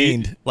did you just see-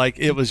 leaned. Like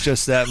it was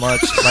just that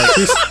much. Like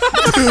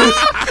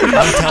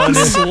I'm telling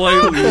you.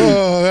 Slightly.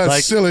 Oh, that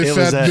Like silly it fat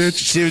was that, bitch.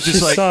 She was just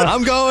She like, saw-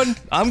 I'm going,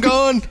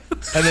 and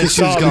then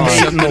she Saw was a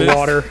mate gone. in the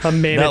water. A That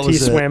manatee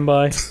was it. swam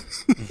by.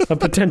 A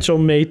potential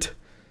mate.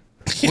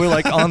 We're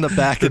like on the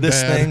back of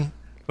this Bad. thing.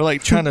 We're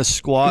like trying to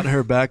squat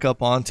her back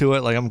up onto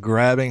it. Like I'm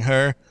grabbing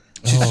her.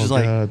 She's Oh, just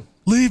like, God.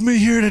 leave me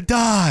here to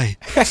die.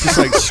 She's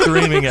like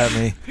screaming at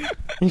me.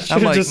 You should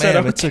have like, just said,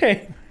 "Ma'am, it's a-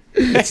 okay.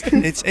 It's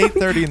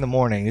 8:30 in the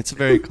morning. It's a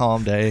very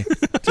calm day.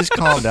 Just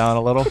calm down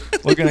a little.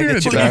 We're gonna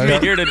get you Leave back me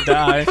up. Here to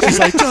die. She's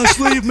like, just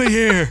leave me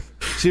here.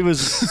 She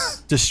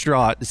was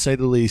distraught, to say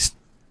the least.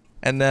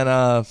 And then,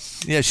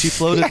 she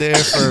floated there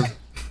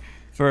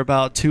for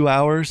about 2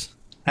 hours.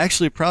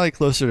 Actually, probably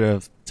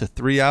closer to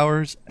 3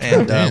 hours,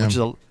 and Damn. which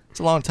is it's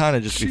a long time to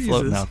just be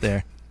floating Jesus. out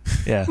there.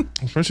 Yeah,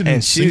 Especially and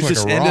didn't she sink like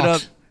just a ended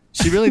rock. up.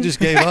 She really just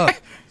gave up.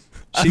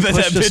 I She bet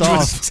that pushed us bitch off.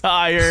 was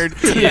tired.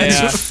 Yeah.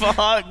 As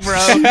fuck,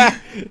 bro.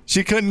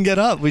 She couldn't get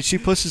up. When she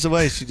pushed us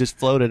away, she just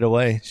floated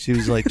away. She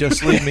was like,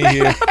 "Just leave me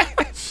here."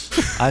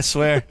 I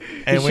swear.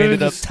 And we should've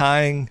ended up just-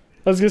 tying.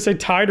 I was gonna say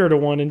tied her to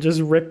one and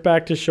just rip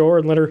back to shore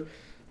and let her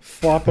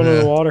flop under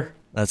Yeah. the water.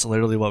 That's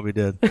literally what we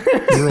did. Give her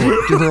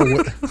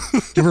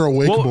a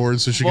wakeboard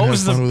so she can have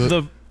fun with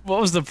it. What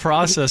was the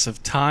process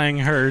of tying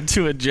her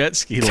to a jet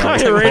ski? Tie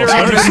her right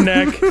around his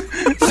neck.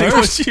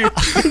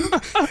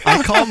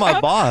 I called my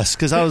boss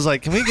because I was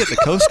like, "Can we get the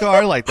Coast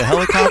Guard, like the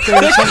helicopter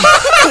or something?"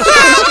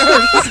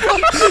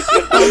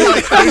 I'm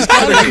like, "There's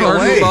gotta be a Cargo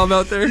way." bomb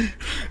out there.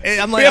 And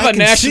I'm We like, have "I a can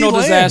see national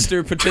land."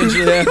 disaster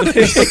potentially happening.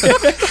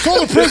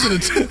 Call the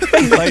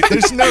president. Like,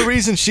 there's no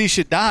reason she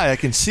should die. I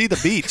can see the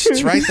beach.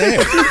 It's right there.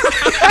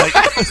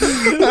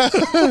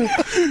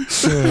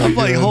 I'm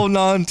like holding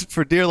on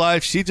for dear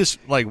life. She just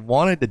like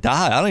wanted to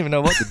die. I don't even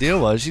know what the deal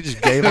was. She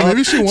just gave Yeah, up.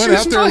 maybe she went was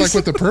out there probably like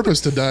with the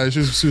purpose to die. She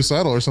was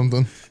suicidal or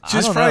something. She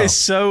was I don't probably know.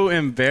 so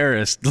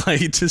embarrassed,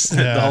 like just at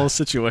the Yeah. whole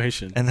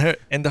situation.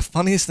 And the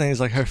funniest thing is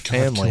like her God,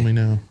 kill me family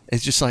now.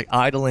 is just like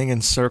idling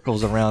in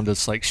circles around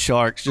us like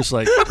sharks, just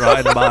like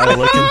riding by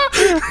looking.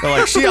 They're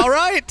like, "She all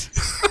right?"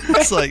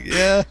 It's like,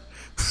 yeah.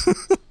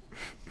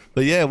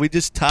 But yeah, we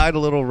just tied a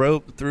little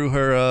rope through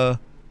her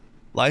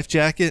life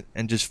jacket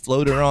and just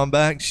floated her on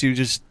back. She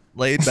just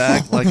laid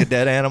back like a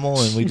dead animal,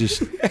 and we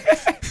just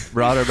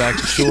brought her back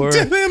to shore.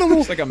 Dead animal.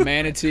 It's like a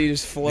manatee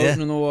just floating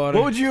Yeah. in the water.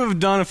 What would you have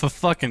done if a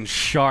fucking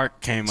shark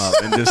came up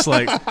and just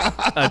like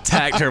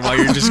attacked her while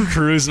you're just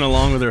cruising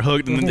along with her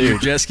hooked, and then your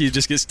jet ski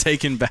just gets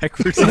taken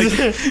backwards like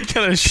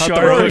kind of Or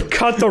shark?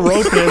 cut the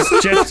rope and his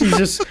jet ski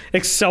just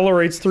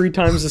accelerates 3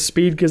 times the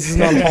speed because it's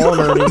not hauling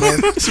her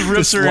anymore. Just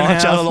rips Just her in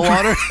launch half. out of the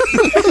water.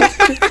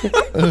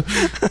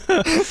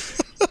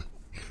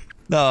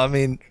 No, I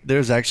mean,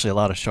 there's actually a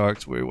lot of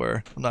sharks where we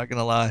were. I'm not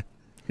gonna lie,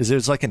 because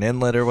there's like an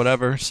inlet or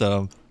whatever.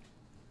 So,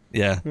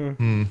 yeah,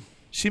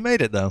 she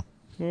made it though.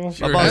 Well,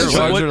 My boss has.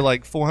 charged What- her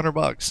like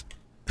 $400.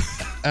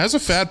 As a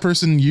fat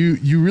person, you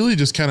really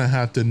just kind of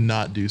have to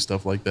not do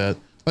stuff like that.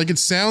 Like it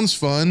sounds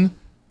fun,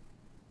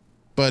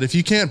 but if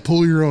you can't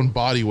pull your own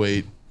body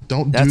weight,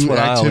 don't That's do what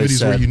I always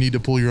activities where said. you need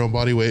to pull your own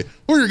body weight,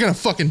 or you're gonna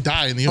fucking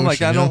die in the I'm ocean.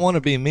 like, I you don't know? want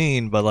to be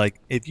mean, but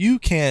like, if you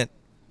can't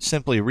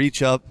simply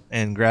reach up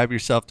and grab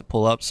yourself to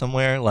pull up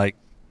somewhere, like,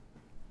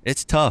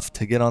 it's tough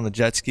to get on the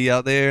jet ski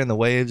out there and the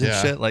waves and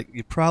Yeah. shit. Like,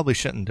 you probably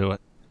shouldn't do it.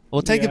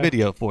 We'll take a Yeah.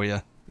 video for you,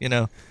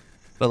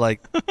 but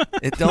like,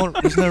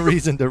 there's no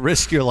reason to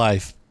risk your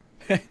life.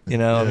 I mean,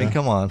 Yeah.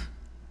 come on.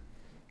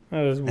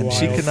 that is And wild.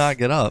 she could not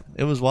get up.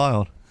 It was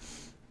wild.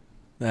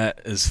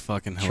 That is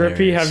fucking hilarious.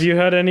 Trippy, have you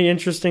had any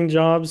interesting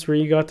jobs where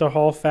you got to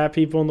haul fat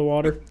people in the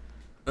water?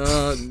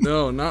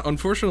 No, not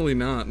unfortunately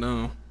not.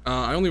 No,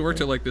 I only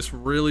worked at like this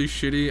really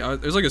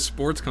shitty. There's like a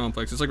sports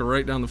complex. It's like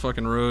right down the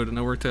fucking road, and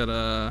I worked at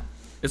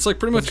it's like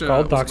pretty What's much it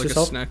called? it was Dox like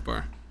yourself? a snack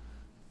bar.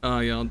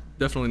 Yeah,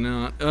 definitely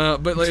not.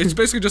 But like, it's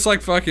basically just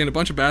like fucking a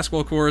bunch of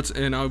basketball courts,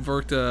 and I've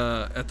worked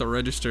at the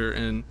register,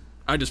 and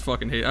I just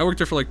fucking hate it. I worked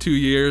there for like 2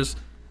 years,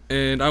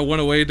 and I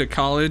went away to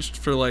college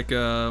for like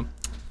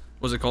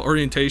what's it called,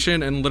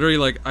 orientation, and literally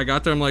like I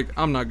got there, I'm like,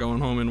 I'm not going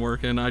home and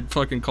working. I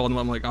fucking called them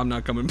up, I'm like, I'm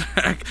not coming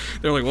back.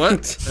 They're like,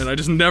 what? And I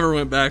just never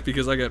went back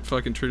because I got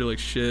fucking treated like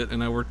shit,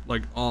 and I worked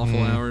like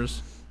awful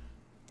hours.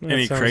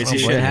 Any That sounds crazy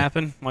like- shit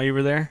happen while you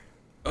were there?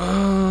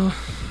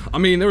 I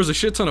mean, there was a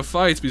shit ton of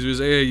fights because it was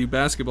AAU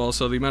basketball,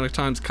 so the amount of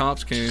times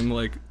cops came,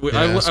 like,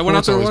 I went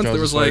out there once, there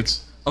was, like,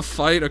 a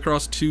fight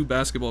across 2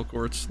 basketball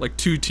courts. Like,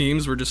 2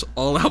 teams were just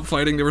all out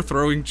fighting, they were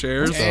throwing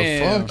chairs. What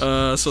the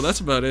fuck? So that's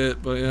about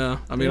it, but yeah.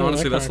 I mean, Yeah,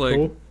 honestly, that that's, kinda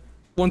like, cool.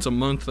 once a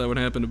month that would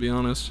happen, to be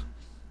honest.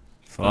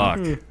 Fuck.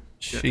 Yeah,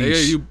 Sheesh.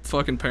 AAU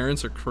fucking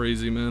parents are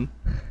crazy, man.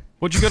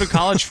 What'd you go to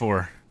college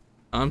for?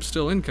 I'm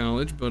still in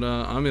college, but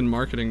I'm in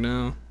marketing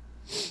now.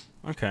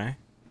 Okay.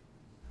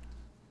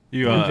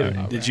 You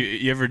did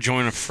you ever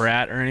join a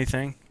frat or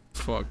anything?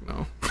 Fuck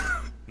no.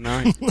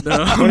 No.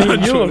 No, I'm Well, not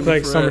you joining look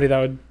like a frat. somebody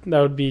that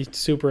would be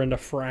super into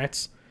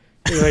frats.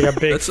 You're like a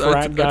big frat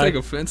I guy take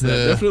offense to that.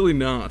 Yeah. Definitely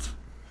not.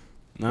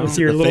 No. with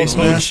your The little face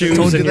hoop mask that shoes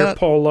told and you your that?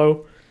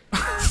 polo.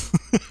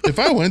 If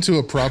I went to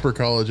a proper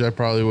college, I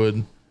probably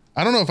would.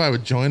 I don't know if I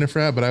would join a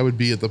frat, but I would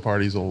be at the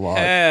parties a lot.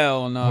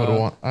 Hell I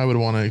would no.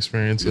 want to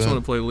experience You just that.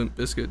 want to play Limp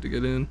Bizkit to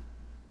get in.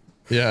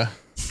 Yeah.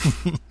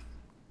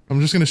 I'm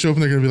just gonna show up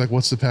and they're gonna be like,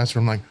 "What's the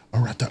password?" I'm like,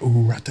 "Arata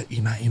urata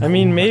ina ina." I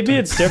mean, maybe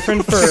it's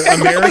different for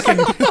American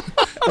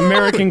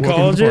Welcome to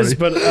colleges,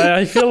 party. but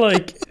I feel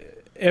like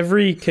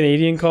every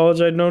Canadian college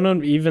I'd known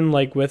of, even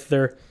like with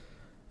their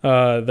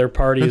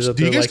parties.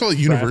 Do you guys call it frat-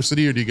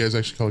 university or do you guys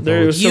actually call it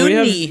There, college? so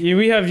Uni.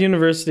 we have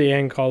university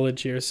and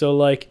college here. So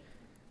like,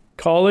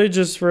 college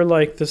is for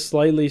like the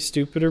slightly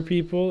stupider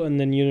people, and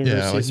then university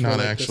Yeah, like is for not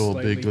like actual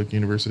the big slightly, like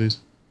universities.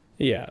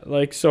 yeah,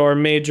 like so our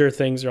major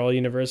things are all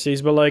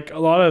universities, but like a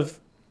lot of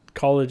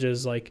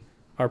colleges like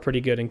are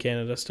pretty good in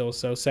Canada still.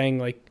 So saying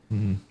like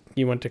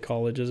you went to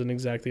college isn't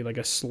exactly like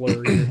a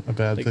slur. Here. A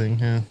bad Like- thing,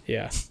 yeah.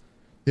 Yeah.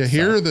 Yeah,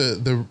 here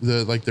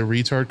the like the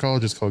retard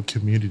college is called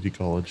community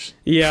college.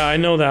 Yeah, I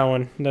know that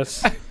one.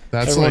 That's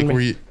That's Everyone like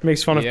where you,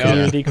 makes fun of Yeah.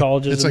 community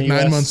colleges. it's in like the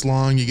 9 US. months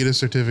long. You get a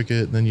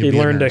certificate, and then you You be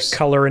a learn to nurse.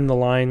 color in the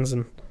lines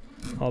and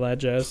all that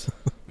jazz.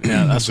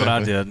 Yeah, that's what I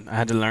Exactly. did. I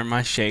had to learn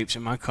my shapes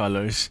and my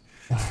colors.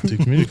 Dude,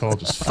 community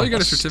college is I thought you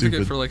got a fucking certificate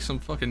stupid. for like some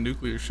fucking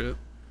nuclear shit.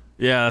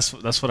 Yeah,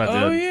 that's what I did.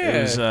 Oh,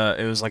 yeah.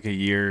 It was like a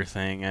year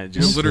thing. I You're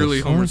just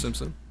literally fuck? Homer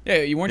Simpson. Yeah,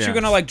 you weren't you Yeah.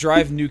 gonna like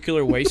drive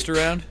nuclear waste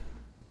around?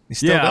 He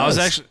still I was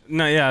does.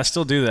 actually I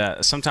still do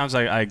that. Sometimes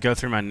I go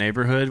through my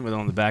neighborhood with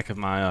on the back of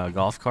my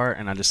golf cart,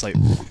 and I just like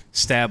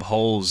stab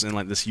holes in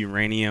like this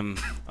uranium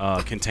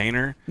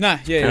container, Nah,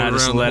 yeah, and yeah. I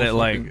just Around the let it whole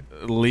like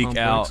fucking leak complex.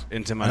 out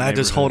into my. And I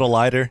just hold a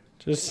lighter.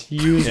 Just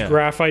use Yeah.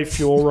 graphite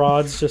fuel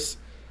rods. Just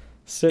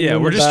sitting. Yeah,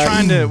 in we're the just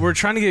back. we're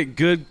trying to get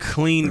good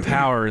clean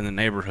power in the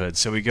neighborhood.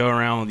 So we go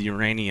around with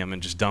uranium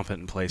and just dump it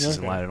in places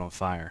and Okay. light it on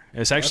fire.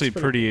 It's actually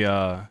pretty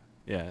pretty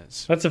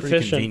it's That's pretty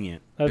efficient.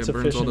 convenient. That's It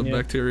burns all the efficient.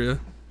 Yeah. bacteria.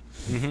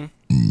 Hmm.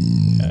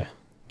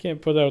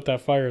 Can't put out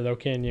that fire though,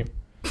 can you?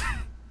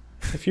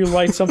 If you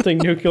light something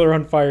nuclear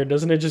on fire,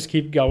 doesn't it just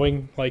keep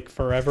going like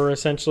forever?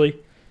 Essentially,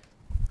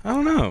 I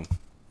don't know.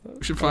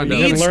 We should find you out.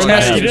 didn't Needs learn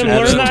testing. that. You didn't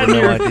learn that in No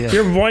your, idea.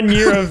 your 1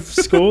 year of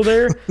school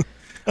there.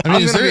 I mean,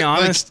 I'm is gonna there, be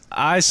like, honest.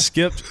 I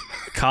skipped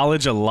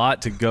college a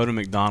lot to go to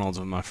McDonald's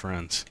with my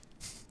friends.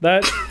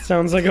 That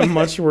sounds like a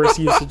much worse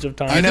usage of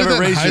I time. did never that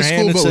in raised high your school,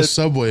 hand and but with said,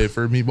 Subway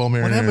for meatball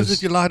marinara. What happens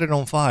if you light it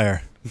on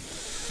fire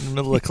in the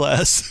middle of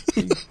class?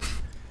 We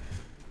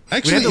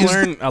Actually, had to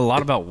learn a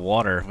lot about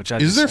water, which I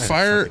is just- there I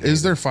fire? fucking Is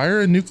hate. there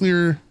fire in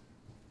nuclear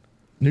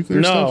No,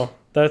 stuff?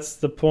 that's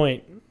the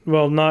point.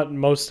 Well, not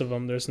most of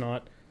them. There's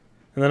not.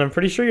 And then I'm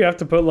pretty sure you have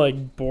to put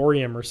like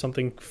borium or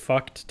something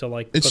fucked to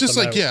like. It's put just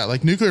them like out. yeah,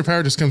 like nuclear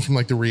power just comes from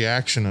like the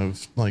reaction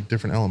of like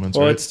different elements.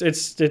 Well, right?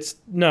 it's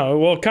no.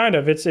 Well, kind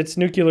of. It's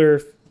nuclear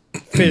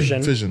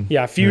fission. Fission.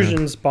 Yeah,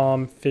 fusion's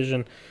bomb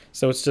fission.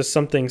 So it's just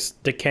something's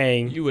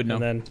decaying. You would know.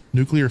 And then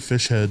nuclear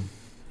fish head,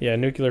 yeah,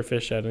 nuclear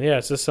fission. Yeah,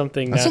 it's just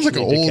something That sounds like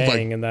naturally an old,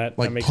 decaying, and that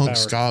like makes punk power.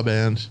 ska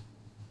band.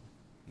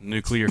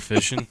 nuclear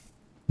fission.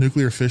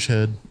 Nuclear fish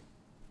head.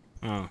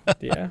 Oh.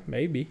 Yeah,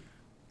 maybe.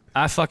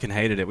 I fucking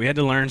hated it. We had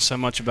to learn so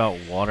much about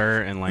water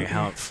and like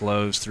how it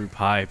flows through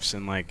pipes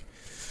and like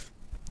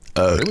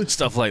Really?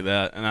 stuff like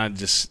that, and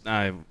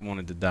I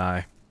wanted to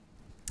die.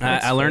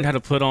 That's I learned fair. how to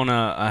put on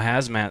a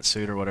hazmat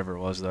suit or whatever it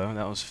was though.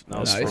 That was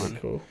Nice. fun.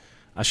 Cool.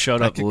 I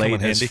showed That up could come late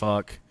in as handy.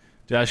 fuck.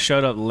 Dude, I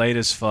showed up late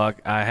as fuck.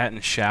 I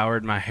hadn't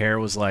showered. My hair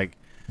was like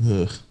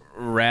Ugh.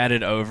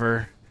 ratted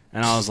over,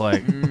 and I was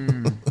like,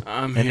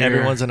 I'm And here.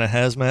 everyone's in a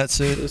hazmat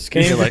suit. This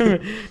came You're like, from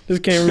this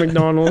came from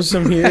McDonald's.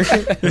 I'm here.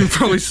 You're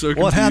probably so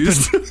what happened?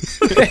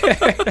 confused.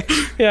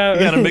 Yeah. You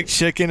got a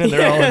McChicken and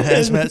they're all in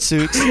hazmat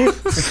suits.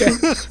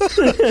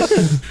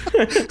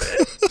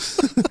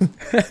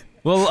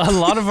 Well, a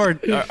lot of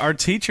our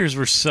teachers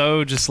were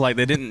so just like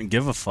they didn't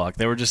give a fuck.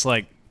 They were just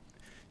like,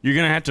 you're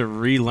gonna have to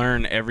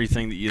relearn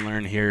everything that you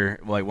learn here,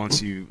 like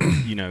once you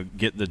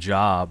get the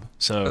job.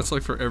 So That's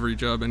like for every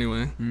job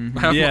anyway. Yeah,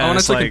 when I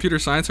it's took like- computer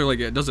science, they're like,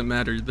 it doesn't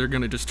matter. They're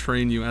gonna just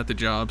train you at the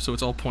job, so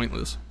it's all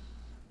pointless.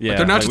 yeah,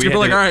 They're not like, just we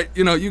gonna be had like,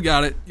 to- all right, you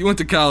got it. You went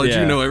to college,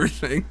 Yeah. you know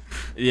everything.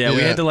 Yeah, we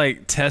Yeah. had to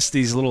like test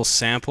these little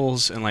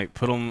samples and like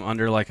put them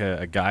under like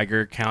a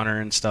Geiger counter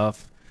and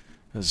stuff.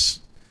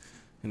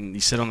 And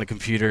you sit on the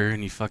computer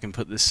and you fucking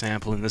put this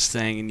sample in this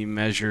thing and you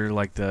measure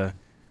like the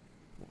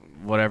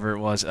whatever it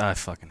was. I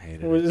fucking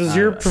hated it. Was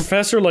your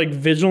professor like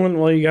vigilant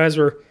while you guys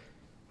were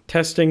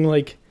testing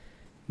like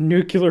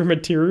nuclear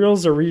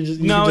materials, or were you just,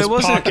 No, could just it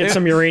wasn't- pocket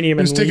some uranium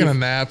He and was taking a leave?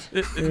 nap.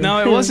 No,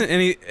 it wasn't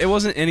any. It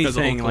wasn't Has a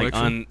whole anything like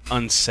collection.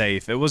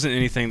 unsafe. It wasn't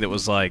anything that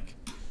was like,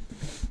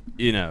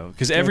 you know,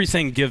 because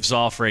everything gives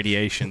off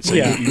radiation. So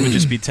Yeah. you would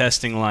just be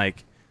testing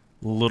like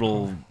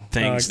little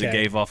things that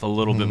Okay. gave off a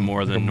little bit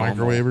more Like a than normal.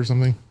 microwave or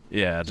something.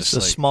 Yeah, Just just a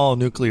like small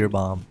nuclear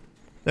bomb.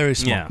 Very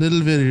small. yeah. Little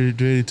very,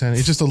 very tiny.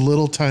 It's just a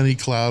little tiny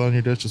cloud on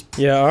your desk. Just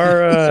Yeah,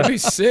 our That'd be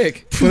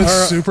sick. but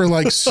it's super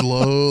like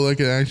slow, like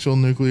an actual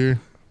nuclear.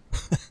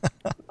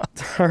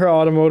 our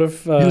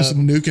automotive. You just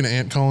nuke an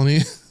ant colony.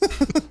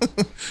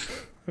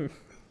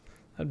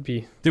 That'd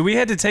be Dude, we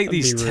had to take That'd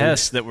these be rude.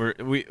 tests that were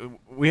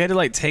we had to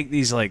like take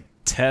these like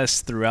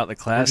tests throughout the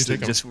class you that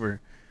take 'em? just were,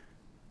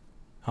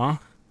 huh?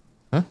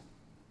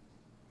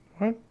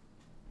 what?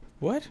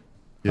 What?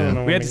 I don't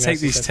know We had what to take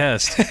Ignacio these said.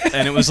 tests,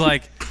 and it was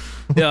like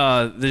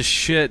this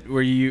shit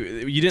where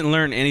you didn't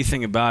learn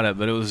anything about it,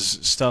 but it was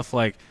stuff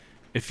like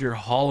if you're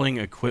hauling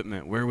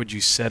equipment, where would you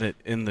set it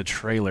in the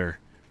trailer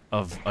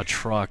of a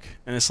truck?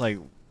 And it's like,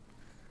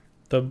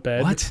 The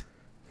bed. what?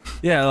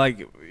 Yeah, like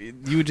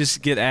you would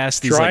just get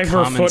asked these like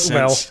Driver common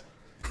footwell. sense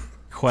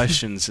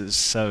questions. Is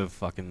so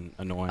fucking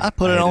annoying. I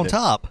put it hated on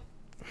top.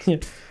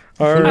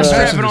 Our, I strap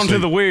it Passenger onto seat.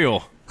 the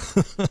wheel.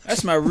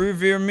 That's my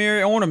rear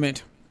mirror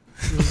ornament.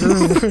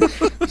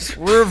 Just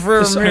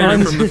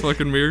hanging from the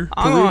fucking mirror.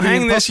 I'm gonna hang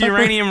Peruvian this puff pepper?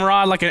 uranium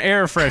rod like an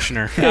air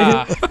freshener.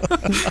 Ah,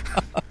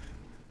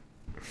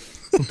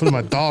 I'm putting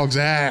my dog's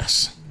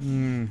ass.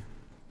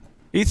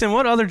 Ethan,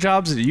 what other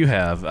jobs did you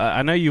have?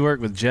 I know you work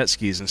with jet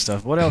skis and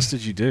stuff. What else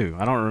did you do?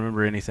 I don't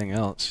remember anything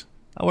else.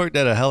 I worked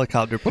at a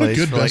helicopter What a place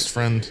good for like best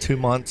friend. 2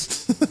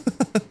 months. I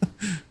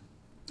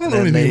don't know And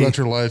anything they- about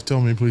your life.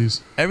 Tell me,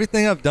 please.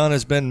 Everything I've done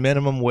has been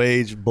minimum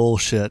wage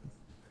bullshit.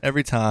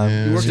 Every time.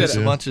 Yeah, You worked It's just at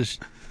a a- bunch of.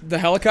 the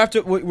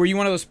helicopter. Were you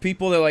one of those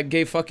people that like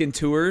gave fucking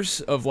tours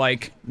of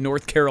like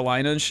North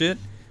Carolina and shit?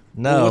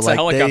 No, What's like a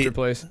helicopter they,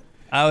 place?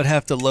 I would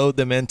have to load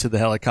them into the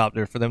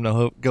helicopter for them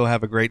to go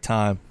have a great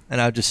time,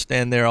 and I'd just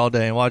stand there all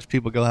day and watch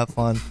people go have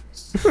fun.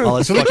 All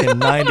it's fucking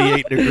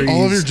 98 degrees.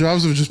 All of your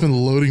jobs have just been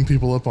loading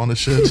people up onto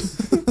shit.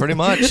 Pretty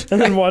much.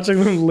 and then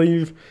watching them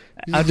leave.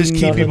 I just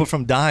keep Nothing. people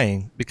from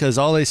dying because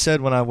all they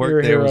said when I You're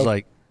worked a there was hero.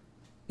 like,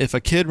 if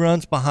a kid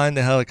runs behind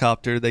the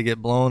helicopter, they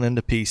get blown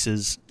into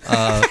pieces,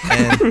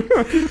 and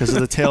because of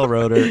the tail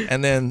rotor,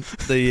 and then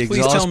the Please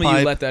exhaust tell me pipe.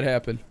 you let that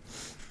happen.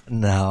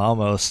 No,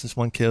 almost. This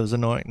one kid was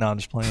annoying. No, I'm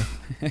just playing.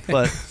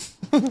 But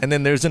and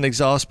then there's an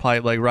exhaust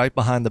pipe like right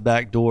behind the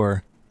back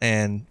door,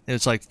 and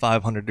it's like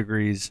 500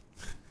 degrees.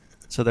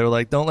 So they were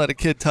like, "Don't let a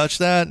kid touch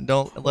that.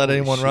 Don't let Holy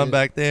anyone run shit.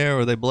 back there,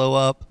 or they blow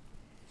up.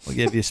 We'll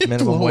give you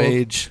minimum blow up.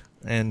 wage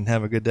and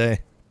have a good day."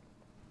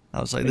 I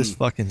was like, "This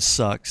fucking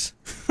sucks."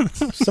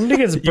 Somebody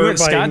gets You went burnt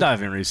by.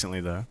 skydiving recently,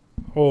 though.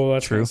 Oh,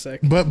 that's True. real sick.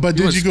 But You did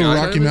went you go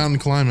Rocky skydiving? Mountain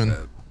climbing?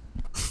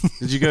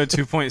 Did you go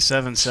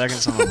 2.7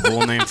 seconds on a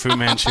bull named Fu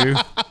Manchu?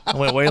 I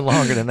went way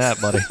longer than that,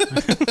 buddy.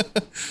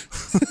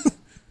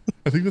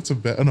 I think that's a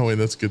bad. Oh no, wait,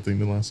 that's a good thing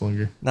to last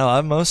longer. No,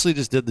 I mostly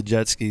just did the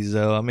jet skis,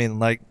 though. I mean,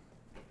 like,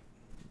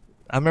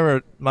 I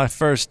remember my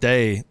first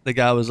day, the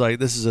guy was like,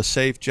 "This is a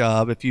safe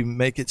job if you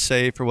make it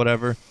safe or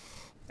whatever."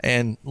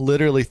 And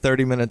literally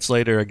 30 minutes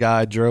later, a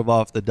guy drove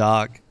off the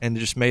dock and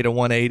just made a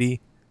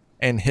 180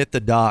 and hit the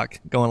dock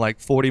going like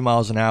 40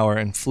 miles an hour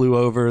and flew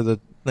over the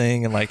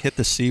thing and like hit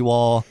the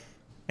seawall.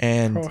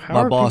 And Bro, how my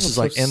are boss people is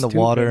so like in the stupid?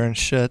 water and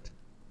shit.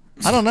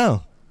 I don't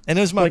know. And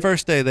it was my Like-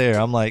 first day there.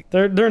 I'm like,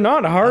 They're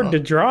not hard to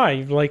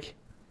drive. Like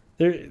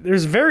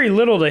there's very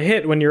little to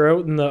hit when you're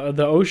out in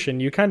the ocean.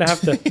 You kind of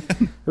have to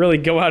really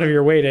go out of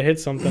your way to hit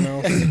something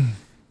else.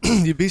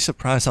 you'd be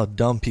surprised how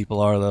dumb people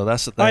are, though.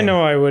 That's the thing. I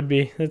know I would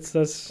be. That's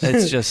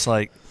It's just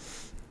like,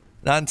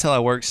 not until I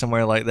work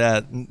somewhere like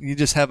that. You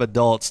just have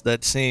adults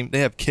that they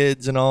have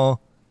kids and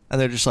all, and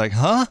they're just like,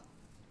 huh?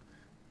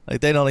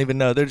 Like, they don't even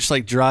know. They're just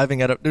like driving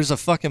there's a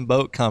fucking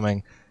boat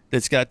coming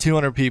that's got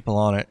 200 people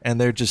on it, and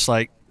they're just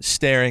like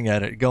staring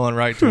at it, going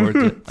right towards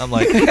it. I'm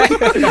like, you like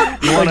a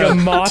wanna,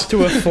 moth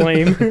to a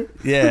flame.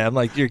 yeah, I'm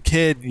like, your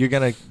kid, you're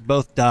going to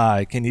both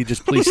die. Can you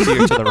just please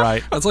steer to the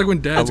right? That's like when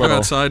dads go little.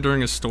 outside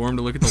during a storm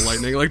to look at the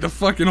lightning. Like the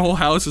fucking whole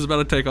house is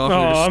about to take off. Oh,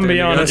 and you're just I'm gonna be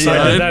standing honest. I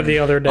outside. did that the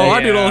other day. Oh,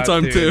 I do it all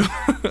the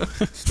Yeah, time dude.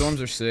 too.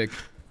 Storms are sick.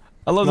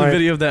 I love the My-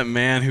 video of that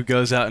man who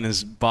goes out in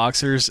his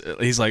boxers.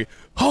 He's like,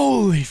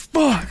 "Holy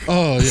fuck!"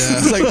 Oh yeah.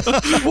 He's like,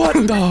 "What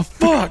the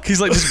fuck?"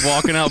 He's like just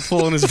walking out,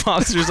 pulling his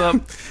boxers up.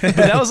 But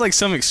that was like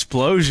some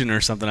explosion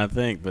or something, I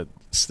think. But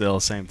still,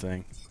 same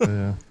thing.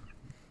 Yeah.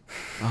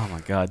 Oh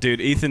my god,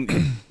 dude,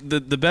 Ethan. The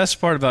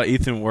best part about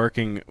Ethan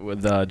working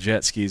with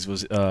jet skis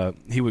was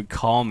he would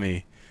call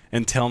me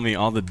and tell me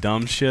all the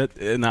dumb shit,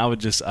 and I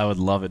would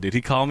love it, dude.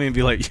 He'd call me and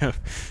be like, "Yo,"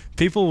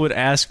 people would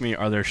ask me,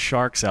 "Are there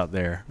sharks out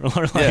there?"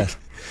 Or like, Yeah.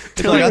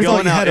 they're Like, I like thought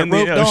going you out had it in the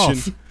roped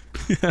ocean.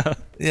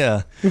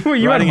 Yeah. Well,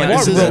 you had Riding out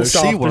what into the roped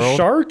off? The SeaWorld.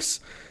 sharks?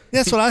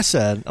 That's what I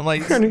said. I'm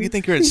like, you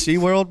think you're at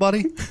SeaWorld,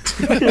 buddy?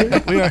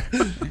 We are.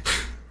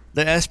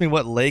 They asked me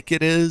what lake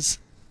it is.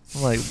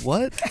 I'm like,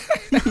 what?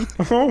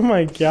 Oh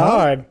my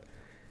god.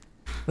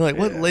 They're like,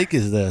 what lake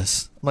is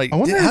this? I'm like, I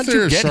wonder if how'd there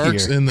you are get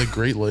sharks here? in the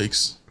Great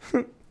Lakes.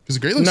 Because the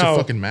Great Lakes No. are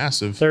fucking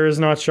massive. There is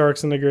not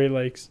sharks in the Great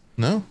Lakes.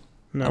 No?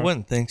 No. I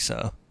wouldn't think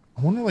so.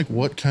 I wonder like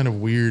what kind of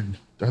weird...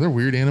 Are there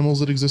weird animals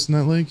that exist in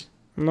that lake?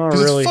 Not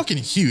Because really. it's fucking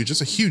huge.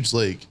 It's a huge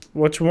lake.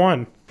 Which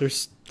one?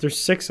 There's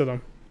 6 of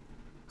them.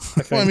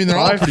 Well, I mean, they're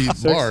all 5, pretty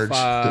 6? large.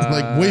 They're,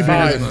 like way bigger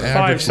Five. than 5,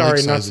 average sorry,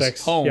 lake not sizes.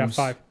 6. Homes. Yeah,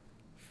 5.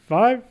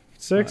 5?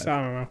 6? 5.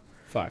 I don't know.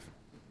 5.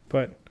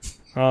 But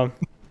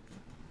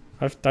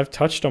I've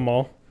touched them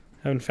all.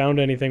 Haven't found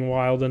anything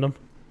wild in them.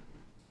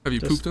 Have you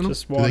pooped in them?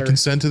 Just Do they water.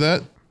 consent to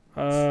that?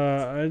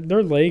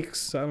 They're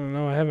lakes. I don't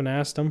know. I haven't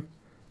asked them.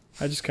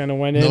 I just kind of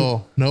went in.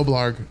 No,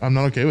 Blarg. I'm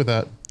not okay with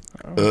that.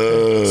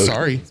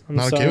 Sorry. I'm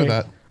Not okay sorry. with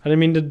that. I didn't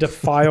mean to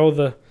defile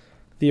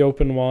the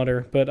open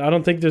water, but I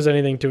don't think there's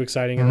anything too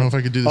exciting. I don't know if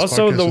I could do this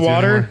Also, podcast the with you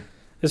water anymore.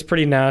 is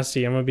pretty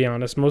nasty. I'm gonna be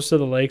honest. Most of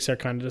the lakes are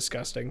kind of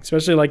disgusting.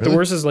 Especially like the Really?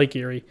 worst is Lake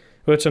Erie,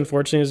 which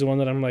unfortunately is the one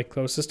that I'm like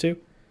closest to.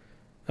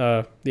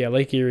 Yeah,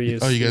 Lake Erie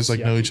is. Oh, you guys like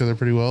know each other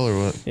pretty well, or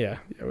what? Yeah,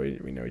 we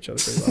know each other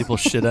pretty well. People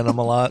shit in them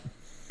a lot.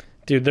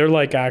 Dude, they're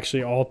like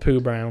actually all poo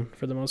brown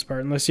for the most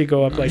part, unless you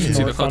go up like You see the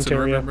North Hudson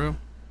Ontario. River, bro?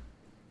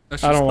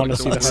 That's I don't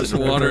just wanna like see the worst Hudson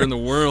water River. in the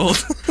world.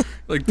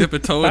 Like dip a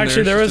toe in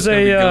Actually, there. there it's was just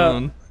gonna be a,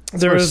 gone.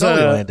 There where was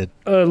Sully landed.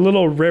 a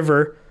little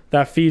river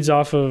that feeds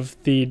off of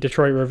the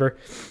Detroit River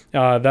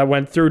that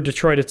went through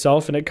Detroit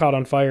itself, and it caught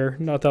on fire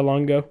not that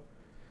long ago.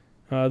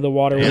 The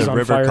water was The on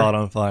river fire. caught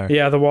on fire.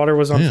 Yeah, the water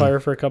was on Damn. fire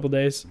for a couple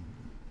days.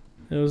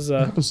 It was It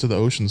happens to the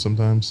ocean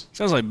sometimes.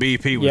 Sounds like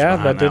BP was yeah,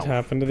 behind that did one.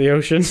 happen to the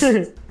ocean.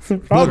 pressure.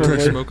 Probably.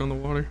 Smoke on the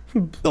water.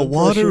 The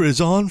water is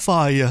on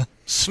fire.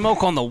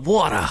 Smoke on the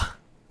water.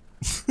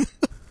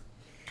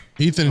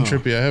 Ethan and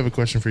Trippy, I have a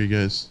question for you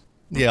guys.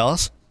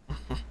 Yes.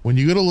 When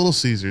you go to Little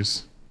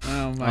Caesars,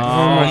 Oh my Oh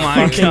god.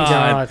 my Fucking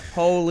god.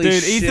 Holy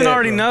Dude, shit. Ethan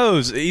already bro.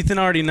 knows. Ethan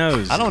already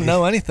knows. I don't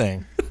know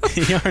anything.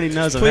 He already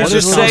knows. I've Please had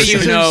just this say Little you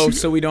Caesars? know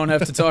so we don't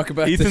have to talk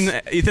about Ethan,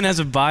 this. Ethan has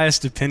a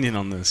biased opinion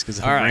on this because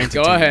All right,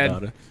 go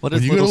ahead. What when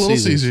is you go to Little Little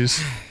Caesars?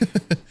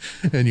 Caesars,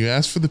 and you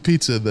ask for the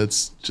pizza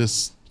that's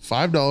just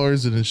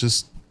 $5 and it's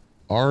just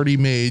already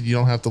made, you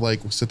don't have to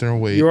like sit there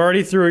and wait. You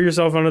already threw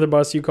yourself under the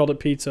bus. You called it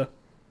pizza.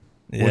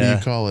 Yeah. What do you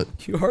call it?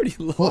 You already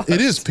lost. Well,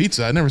 it is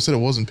pizza. I never said it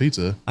wasn't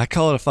pizza. I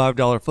call it a $5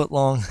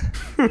 footlong.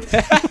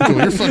 Oh,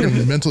 you're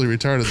fucking mentally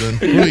retarded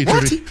then.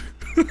 What?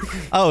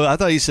 Trippy? Oh, I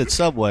thought you said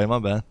Subway. My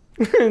bad.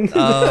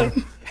 I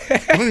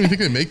don't even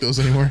think they make those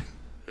anymore.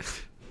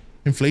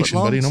 Inflation,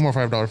 buddy. Footlongs? No more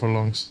 $5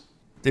 footlongs.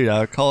 Dude,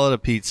 I call it a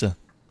pizza.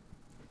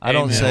 I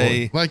don't Amen.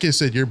 say. Like I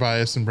said, you're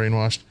biased and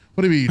brainwashed.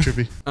 What about you,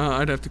 Trippy?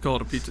 I'd have to call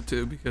it a pizza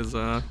too because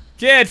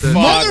Get fucked.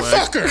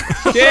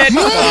 Motherfucker! Get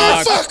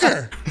fucked.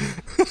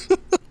 Motherfucker!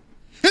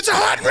 It's a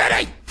hot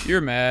ready!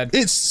 You're mad.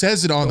 It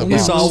says it on the You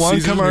box. saw Little one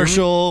Caesars,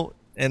 commercial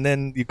and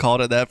then you called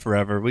it that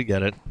forever. We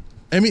get it.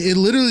 I mean, it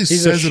literally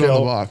He's a says it on the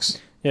shill.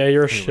 box. Yeah,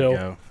 you're a Here we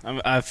shill.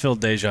 go. I feel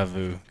deja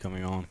vu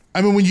coming on.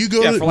 I mean, when you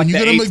go Yeah, to, for when like you the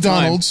go to 8th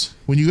McDonald's,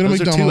 when you go to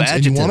Those are two McDonald's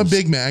and you want a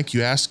adjectives. Big Mac,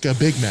 you ask a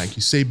Big Mac.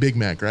 You say Big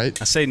Mac, right?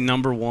 I say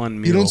number one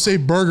meal. You don't say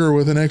burger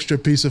with an extra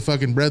piece of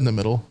fucking bread in the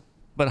middle.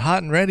 But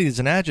hot and ready is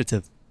an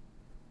adjective.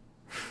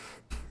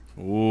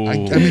 Ooh. I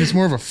mean, it's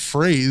more of a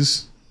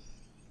phrase.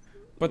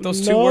 But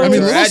those two No. words I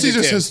mean, are Little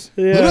Caesars adjectives. has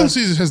Yeah. Little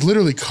Caesars has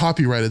literally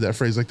copyrighted that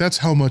phrase. Like that's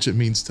how much it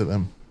means to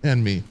them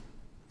and me.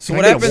 So Can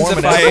what I get a happens warm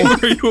if and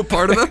I... are you a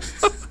part of that?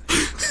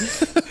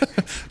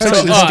 So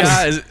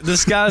Actually,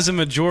 this guy's a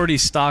majority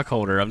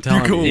stockholder. I'm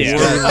telling Go you. Yeah.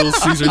 war with Little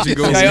Caesars. You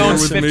go This guy war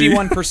owns with me.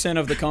 51%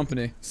 of the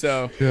company,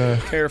 so yeah.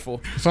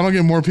 careful. If I don't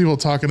get more people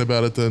talking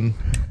about it, then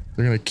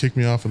they're gonna kick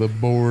me off of the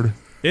board.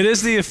 It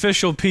is the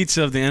official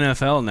pizza of the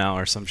NFL now,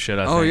 or some shit.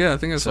 I think. Oh yeah, I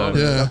think I saw So- that.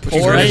 Yeah. Or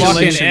fucking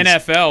Congratulations.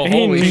 NFL. Ain't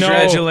Holy no- shit.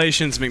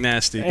 Congratulations,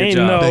 McNasty. Good Ain't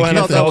job. no Thank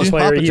you, NFL thank you.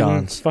 player Papa even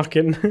John's.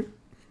 fucking.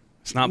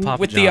 It's not Papa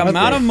With the John's.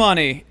 amount of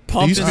money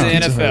pumped used into to the be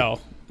Pizza NFL,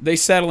 they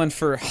settling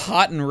for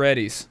hot and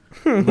readies.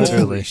 Holy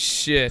Literally.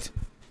 shit.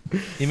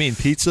 You mean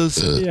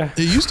pizzas? Yeah.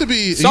 It used to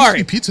be. Sorry.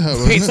 It used to be Pizza Hut,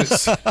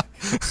 wasn't it?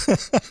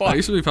 Pizzas. I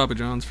used to be Papa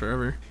John's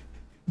forever.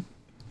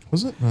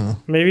 Was it? No.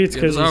 Maybe it's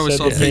Yeah, because I always you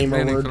saw said the Peyton gamer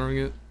Manning word. throwing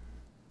it.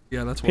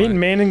 Yeah, that's why. Peyton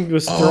Manning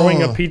was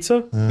throwing Oh. a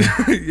pizza.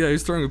 Yeah,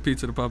 he's throwing a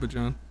pizza to Papa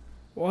John.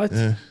 What?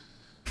 Yeah.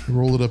 You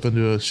roll it up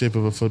into a shape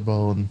of a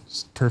football and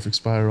it's perfect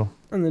spiral.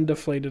 And then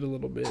deflate it a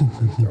little bit and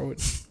then throw it.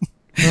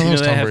 No, that You know, was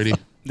they Tom have- Brady.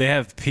 They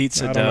have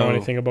pizza I dough don't know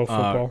anything about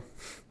football.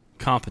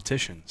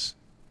 competitions.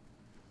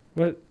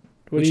 What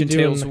Which do you do?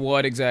 entails in-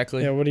 what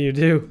exactly? Yeah, what do you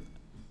do?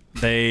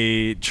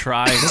 They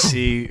try and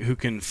see who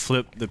can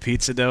flip the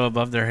pizza dough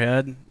above their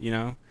head, you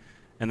know,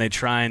 and they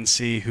try and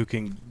see who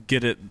can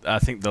get it. I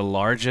think the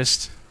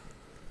largest,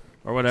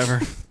 or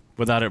whatever,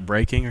 without it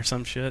breaking or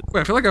some shit.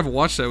 Wait, I feel like I've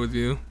watched that with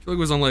you. I feel like it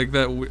was on like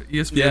that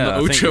ESPN Yeah, the I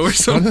think Ocho or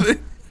it's- something.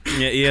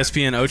 Yeah,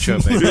 ESPN Ocho,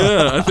 baby.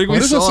 Yeah, I think Why we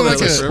does that saw sound that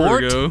like like a forever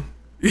sport? ago.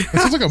 It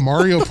sounds like a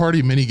Mario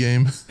Party mini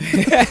game.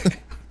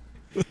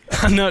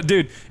 No,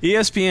 dude,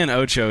 ESPN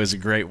Ocho is a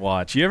great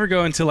watch. You ever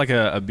go into like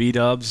a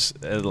B-dubs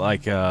at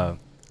like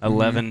 11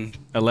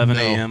 No,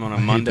 a.m. on I a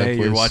hate Monday? that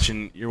You're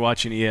place.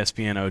 watching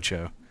ESPN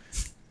Ocho.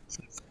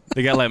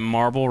 They got like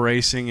marble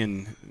racing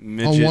and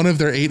midget. On one of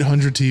their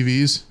 800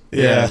 TVs.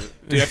 Yeah.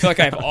 Dude, I feel like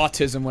I have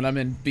autism when I'm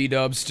in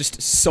B-dubs.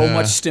 Just so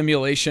much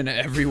stimulation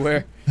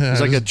everywhere.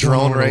 There's like a just don't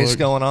drone know where to race look.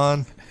 going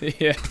on.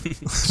 Yeah.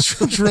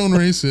 Drone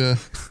race, yeah.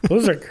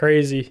 Those are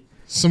crazy.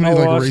 Somebody I'll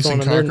like watch racing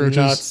one, and they're cockroaches.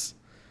 nuts.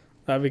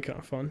 That'd be kind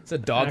of fun. It's a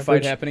dogfight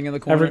Average- happening in the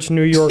corner. Average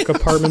New York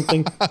apartment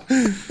thing. I'd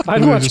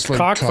Really watch just like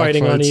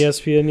cockfighting on cockfights.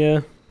 ESPN, yeah.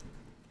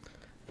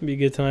 It'd be a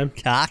good time.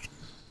 Cock.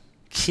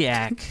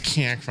 Can't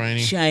find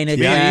any. China.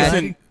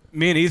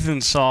 Me and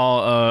Ethan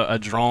saw a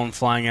drone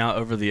flying out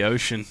over the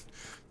ocean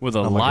with a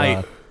Oh my light,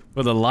 God.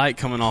 with a light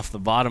coming off the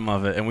bottom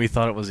of it, and we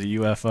thought it was a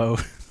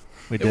UFO.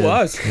 We It did.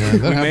 was. Yeah,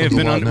 that happens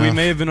a lot now. We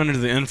may have been under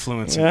the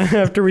influence.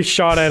 After we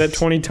shot at it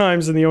 20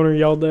 times and the owner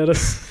yelled at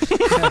us.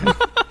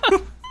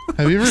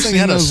 Have you ever This thing seen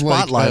had a those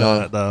spotlight like?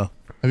 on it though.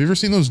 Have you ever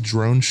seen those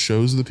drone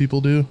shows that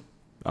people do?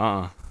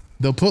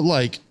 They'll put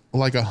like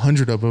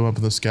 100 of them up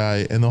in the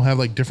sky, and they'll have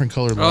like different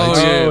colored Oh lights.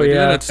 yeah, Oh, they do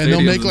yeah. that at And they'll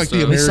stadiums make like the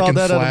stuff. We saw American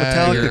that at a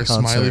flag Metallica or a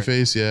smiley concert.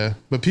 face, yeah.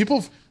 But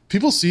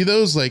people see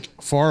those like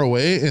far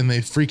away and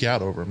they freak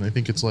out over them. They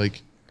think it's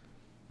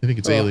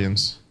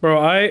aliens. Bro,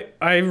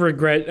 I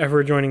regret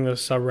ever joining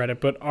this subreddit,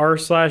 but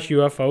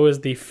r/UFO is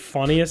the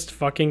funniest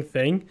fucking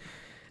thing.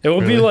 It will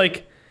be Really?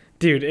 like,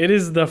 dude, it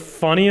is the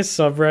funniest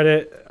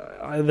subreddit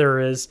there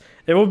is.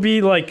 It will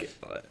be like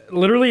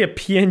literally a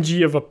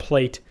PNG of a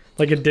plate,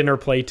 like a dinner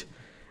plate,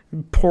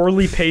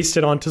 poorly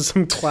pasted onto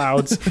some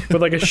clouds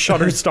with like a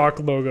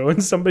Shutterstock logo,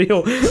 and somebody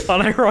will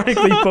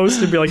unironically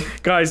post and be like,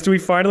 "Guys, do we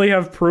finally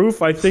have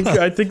proof? I think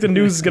the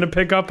news is gonna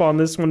pick up on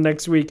this one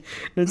next week."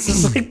 And it's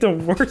just like the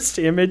worst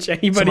image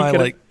anybody Somebody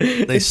could. like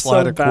they it's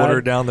slide so a quarter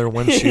bad. down their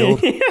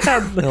windshield. Yeah,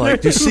 They're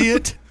like, "Do you see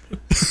it?"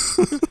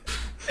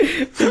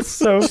 it's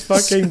so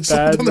fucking bad,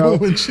 Something on bro. the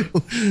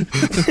windshield.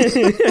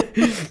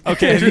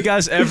 Okay, have you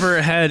guys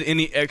ever had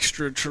any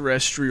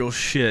extraterrestrial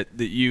shit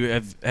that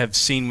you have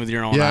seen with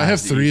your own eyes? Yeah, I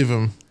have that 3 you- of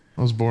them.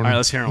 I was born All right,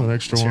 let's hear with them. an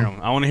extra Let's hear one.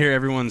 'em. I want to hear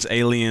everyone's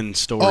alien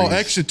stories. Oh,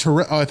 extra.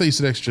 Oh, I thought you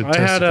said extra. I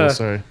had testicle. a-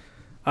 Sorry.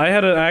 I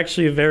had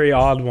actually a very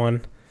odd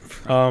one,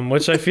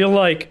 which I feel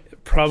like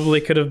probably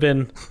could have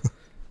been.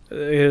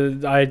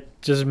 I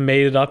just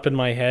made it up in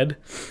my head.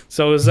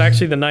 So it was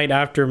actually the night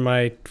after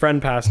my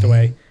friend passed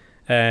away,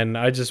 and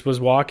I just was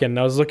walking. And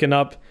I was looking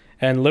up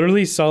and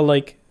literally saw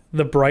like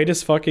the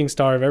brightest fucking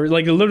star I've ever.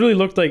 Like it literally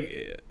looked like,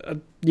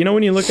 you know,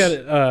 when you look at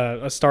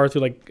a star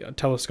through like a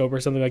telescope or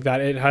something like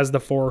that, it has the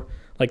 4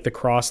 like the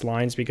cross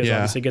lines because Yeah,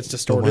 obviously it gets The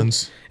distorted.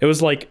 lens. It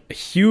was like a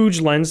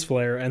huge lens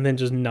flare and then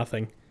just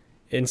nothing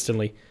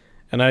instantly.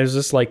 And I was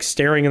just like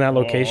staring in that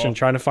location,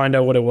 trying to find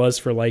out what it was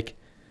for like,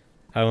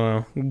 I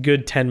don't know,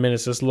 good 10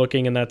 minutes just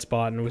looking in that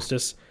spot, and was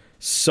just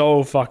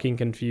so fucking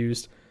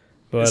confused.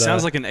 But It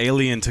sounds like an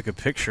alien took a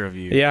picture of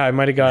you. yeah, I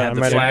might have got, Had I the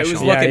might flash have, It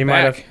was on. yeah, looking he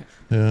might back. have.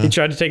 Yeah. He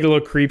tried to take a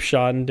little creep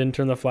shot and didn't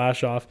turn the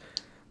flash off.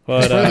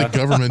 But Probably the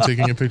government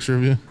taking a picture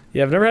of you.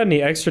 yeah, I've never had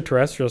any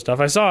extraterrestrial stuff.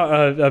 I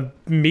saw a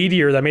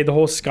meteor that made the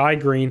whole sky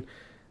green,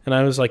 and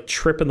I was like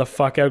tripping the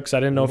fuck out because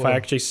I didn't know if I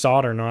actually saw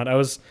it or not. I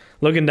was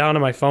looking down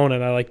at my phone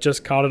and I like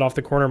just caught it off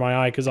the corner of my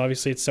eye because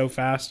obviously it's so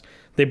fast.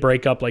 They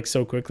break up like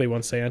so quickly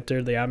once they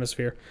enter the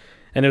atmosphere.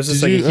 And it was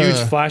just Did like you, a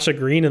huge flash of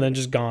green and then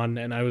just gone.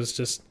 And I was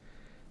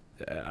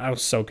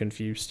so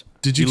confused.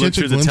 Did You you look catch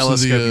a through the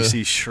glimpse of telescope, you the?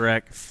 see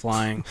Shrek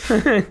flying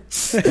at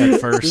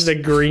first. Just a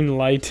green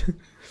light.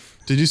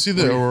 Did you see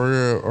the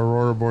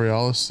aurora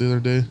borealis the other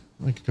day,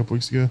 like a couple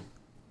weeks ago?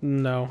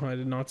 No, I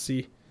did not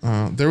see.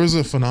 There was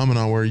a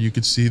phenomenon where you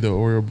could see the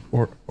aurora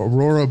borealis,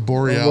 Aurora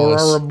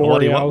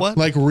Borealis. What?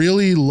 like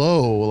really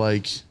low,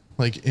 like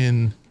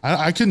in.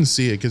 I couldn't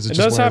see it because It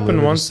does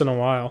happen once in a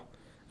while.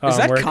 Is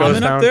that where it goes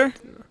common down. up there?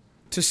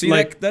 To see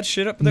Like- that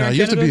shit up there No, in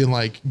you have to Canada? be in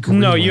like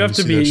Greenland No, you have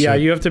to see be. that Yeah,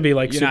 shit. you have to be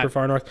like You're super not-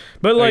 far north.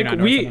 But you're like not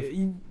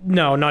north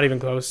no, not even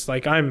close.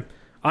 Like I'm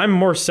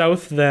more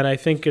south than I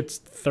think it's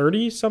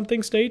 30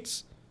 something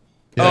states.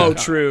 Oh, Yeah.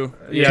 true.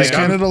 Yeah, Because like,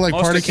 I'm- Canada, like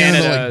most part of of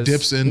Canada, Canada like is-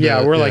 dips into.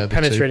 yeah, we're like the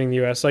penetrating the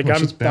U.S. Like shape. Oh,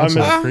 shit's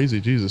bouncing like I'm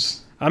crazy,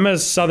 Jesus.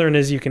 as southern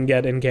as you can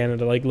get in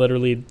Canada. Like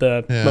literally,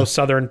 the Yeah. most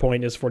southern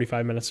point is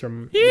 45 minutes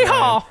from. where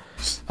I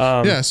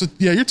am. Yeah, so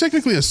you're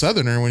technically a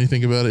Southerner when you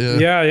think about it. Yeah.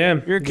 Yeah, I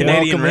am. You're a Yeah.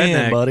 Canadian Welcome in,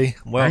 redneck. buddy.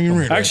 Welcome.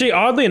 Redneck. Actually,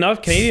 oddly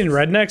enough, Canadian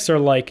rednecks are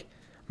like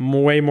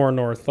way more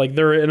north. Like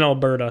they're in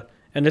Alberta,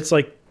 and it's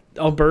like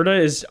Alberta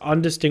is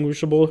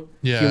undistinguishable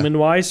Yeah.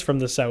 human-wise from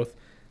the south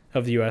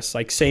of the U.S.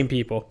 Like same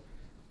people,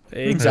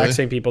 exact Really?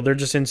 same people. They're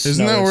just in snow.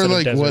 Isn't that where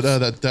instead of like what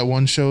deserts. that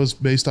one show is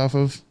based off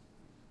of?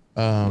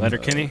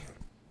 Letterkenny?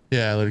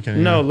 Yeah,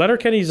 Letterkenny. No, yeah.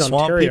 Letterkenny's Swamp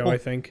Ontario, people? I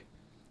think.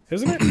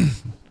 Isn't it?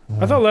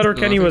 I thought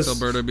Letterkenny No, I think was.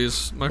 it's Alberta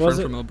because my was friend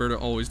it? from Alberta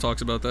always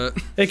talks about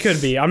that. It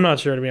could be. I'm not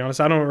sure to be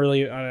honest. I've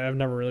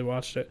never really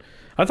watched it.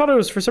 I thought it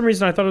was for some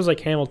reason. I thought it was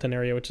like Hamilton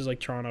area, which is like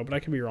Toronto, but I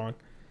could be wrong.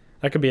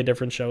 That could be a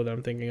different show that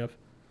I'm thinking of.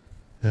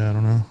 Yeah, I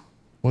don't know.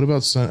 What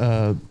about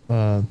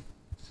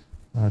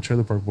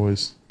Trailer Park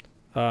Boys?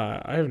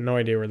 I have no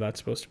idea where that's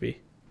supposed to be.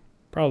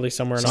 Probably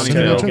somewhere in Sunny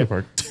Ontario. Hill. Trailer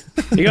Park.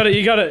 You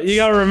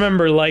gotta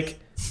remember. Like,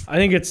 I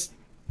think it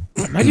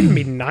might even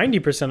be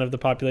 90% of the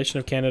population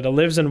of Canada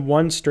lives in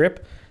one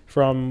strip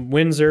from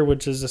Windsor,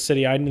 which is a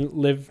city I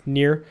live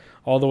near,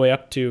 all the way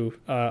up to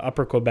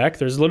Upper Quebec.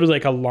 There's literally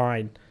like a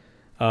line,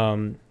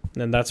 and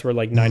that's where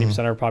like 90%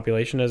 of our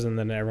population is, and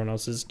then everyone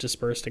else is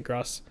dispersed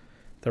across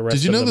the rest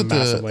Did you know of the that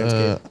massive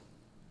landscape.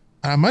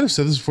 I might have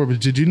said this before, but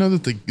did you know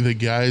that the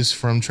guys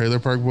from Trailer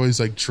Park Boys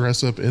like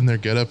dress up in their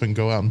getup and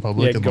go out in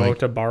public Yeah, and go like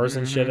to bars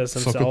and shit as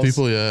fuck themselves. with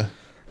people? Yeah,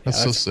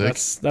 that's so sick.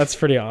 That's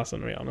pretty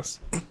awesome, to be honest.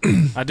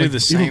 I do the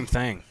same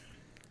thing.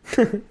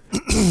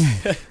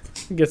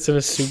 Gets in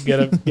his suit,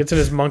 gets in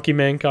his monkey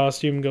man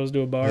costume, goes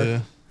to a bar.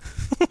 Yeah.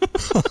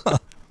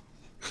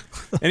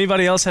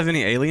 Anybody else have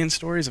any alien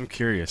stories? I'm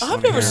curious.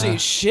 I've never seen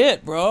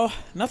shit, bro.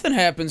 Nothing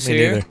happens Me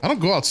here. neither. I don't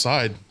go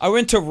outside. I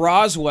went to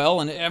Roswell,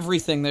 and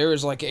everything there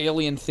is like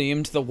alien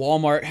themed. The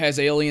Walmart has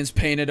aliens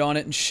painted on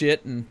it and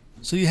shit. And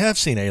So you have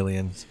seen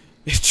aliens?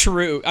 it's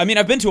true. I mean,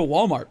 I've been to a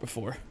Walmart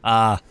before.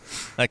 Ah,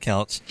 that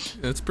counts.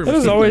 It's pretty That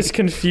has always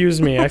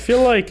confused me. I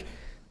feel like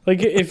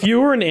if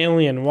you were an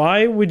alien,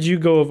 why would you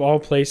go of all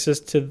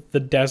places to the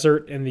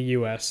desert in the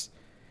U.S.?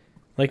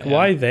 Like,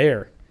 why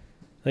there?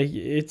 Like,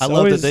 it's I love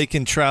always that they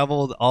can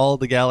travel all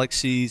the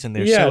galaxies and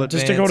they're Yeah, so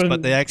just advanced, to go to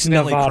but they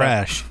accidentally Nevada.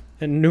 crash.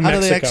 in New How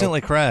Mexico. do they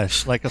accidentally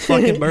crash? Like a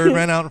fucking bird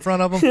ran out in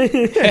front of them?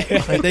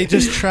 Like they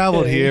just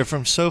traveled here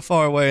from so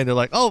far away and they're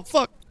like, oh,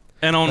 fuck.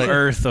 And on Like-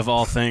 Earth, of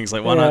all things,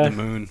 like, why not the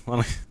moon? Why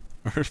not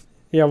Earth?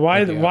 Yeah,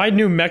 why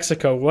New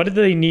Mexico? What do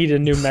they need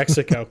in New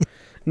Mexico?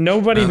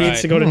 Nobody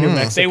needs to go to New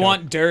Mexico. They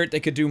want dirt. They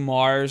could do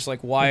Mars.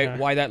 Like, why? Yeah.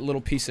 Why that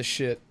little piece of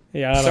shit?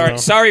 Yeah, I don't know.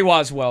 Sorry,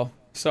 Waswell.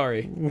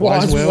 Sorry.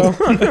 Waswell.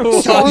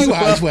 Waswell. Sorry,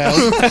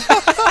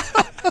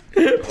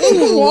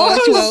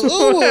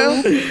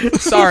 Waswell.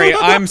 Sorry,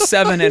 I'm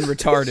 7 and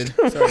retarded.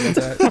 Sorry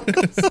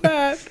about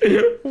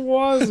that.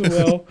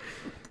 Waswell.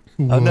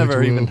 I've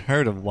never even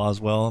heard of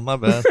Waswell. My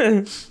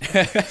bad.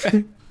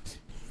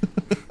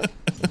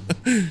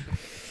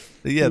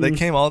 But yeah, they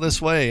came all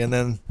this way, and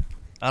then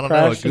I don't know,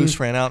 a Crashed in- goose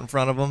ran out in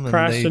front of them, and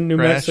Crashed they in New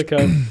crashed. Mexico.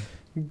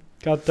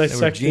 Got They were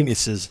dissected.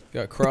 geniuses.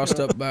 Got crossed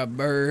up by a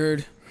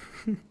bird.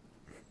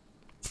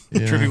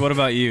 Trippy, what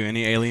about you?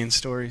 Any alien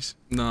stories?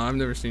 No, I've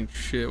never seen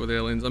shit with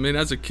aliens. I mean,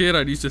 as a kid,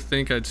 I used to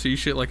think I'd see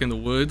shit like in the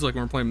woods, like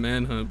when we're playing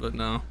Manhunt, but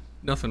no,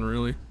 nothing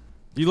really.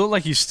 You look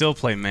like you still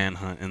play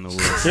Manhunt in the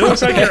woods. It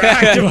looks like you're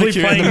actively Like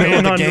you're in playing the middle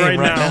of the Manhunt game right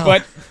right now.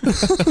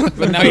 now.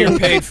 But now you're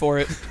paid for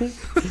it.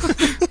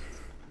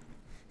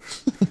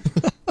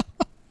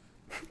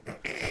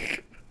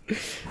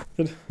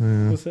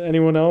 Does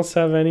anyone else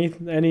have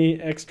any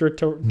extra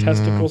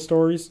testicle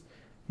stories?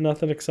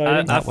 Nothing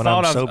exciting. Not when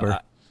I'm thought sober.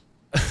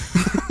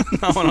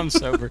 Not when I'm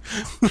sober.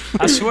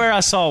 I swear I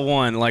saw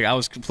one. Like, I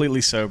was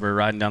completely sober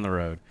riding down the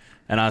road,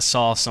 and I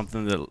saw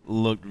something that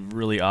looked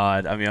really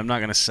odd. I mean, I'm not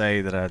going to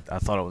say that I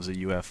thought it was a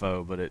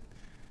UFO, but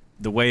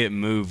the way it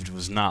moved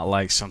was not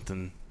like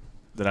something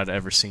that I'd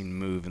ever seen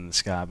move in the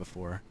sky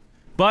before.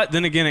 But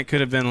then again, it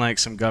could have been like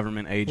some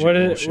government agent. what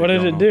did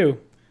going it on. do?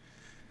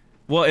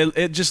 Well,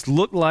 it just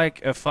looked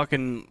like a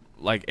fucking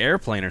like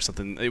airplane or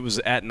something. It was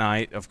at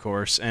night, of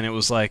course, and it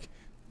was like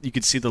you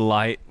could see the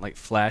light like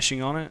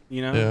flashing on it,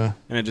 you know? Yeah.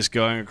 And it just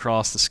going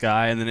across the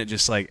sky, and then it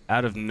just like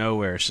out of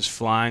nowhere, it's just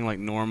flying like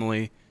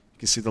normally. You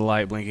can see the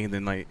light blinking, and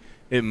then like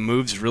it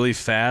moves really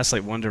fast,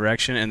 like one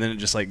direction, and then it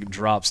just like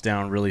drops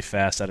down really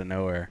fast out of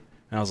nowhere.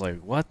 And I was like,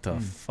 what the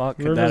fuck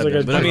could Maybe that it was have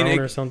like a been? But I mean, drone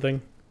it, or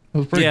something. That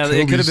was probably Yeah,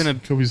 it could have been a-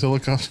 Kobe's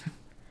helicopter.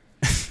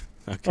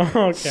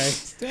 Oh, okay.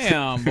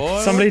 Damn,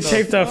 boy. Somebody what the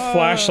taped a fuck?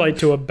 flashlight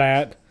to a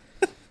bat.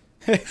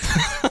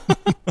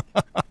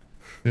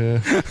 Yeah.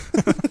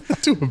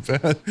 Too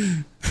bad.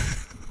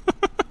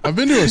 I've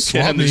been to a yeah,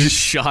 swap and they meet. just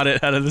shot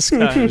it out of the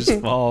sky and it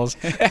just falls.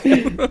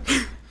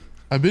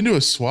 I've been to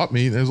a swap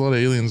meet. There's a lot of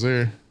aliens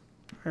there.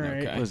 All right.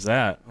 Okay. What is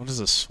that? What is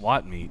a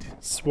SWAT meet?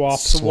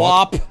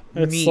 Swap.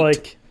 It's meat.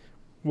 like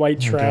white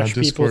Oh my trash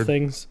God, people Discord.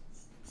 things.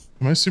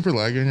 Am I super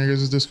laggy on your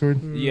guys'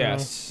 Discord?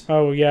 Yes.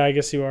 Oh yeah, I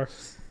guess you are.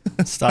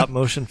 Stop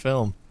motion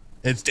film.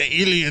 It's the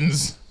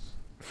aliens.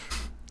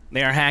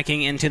 They are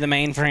hacking into the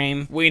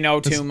mainframe. We know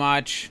too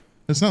much.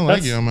 It's not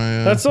laggy on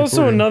my. That's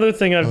also recording. another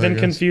thing I've Oh, been I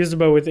guess. confused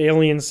about with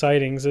alien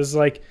sightings is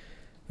like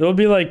there'll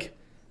be like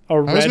a I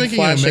was red making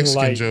a flashing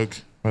Mexican light. joke,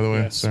 by the way.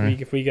 Yes,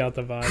 Sorry. we got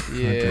the vibe.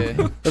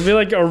 Yeah. There'll be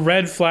like a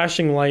red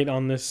flashing light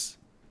on this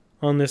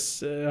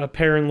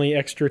apparently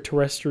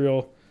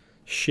extraterrestrial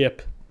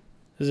ship.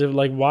 Is it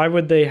like why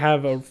would they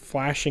have a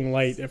flashing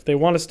light if they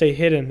want to stay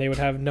hidden? They would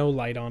have no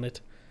light on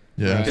it.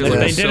 Yeah. Right. And Like if a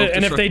they did it,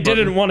 and if they self-destruct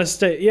didn't button. want to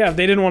stay, if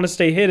they didn't want to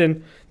stay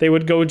hidden, they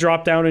would go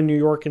drop down in New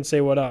York and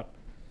say what up.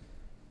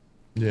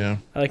 Yeah.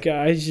 Like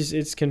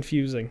it's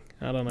confusing.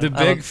 I don't know. The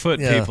Bigfoot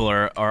yeah. people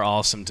are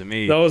awesome to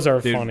me. Those are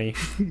Dude, funny.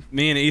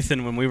 Me and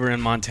Ethan, when we were in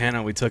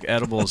Montana, we took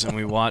edibles and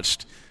we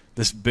watched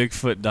this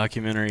Bigfoot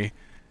documentary,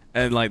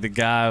 and like the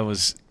guy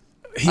was.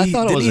 I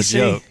thought it was a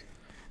joke.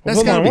 That's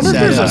Hold on, I gotta be wonder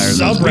if there's a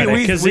satire, though. subreddit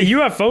We- because the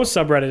UFO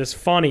subreddit is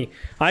funny.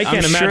 I can't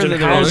I'm sure imagine that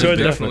there how is. good.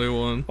 There's The, definitely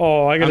one.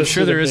 oh, I gotta. I'm see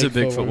sure the there is a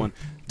Bigfoot one.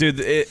 Dude,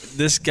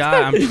 this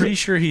guy, I'm pretty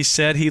sure he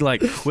said he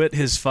like quit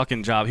his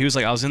fucking job. He was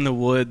like, I was in the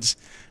woods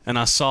and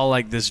I saw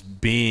like this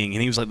being,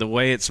 and he was like, the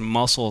way its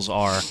muscles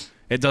are,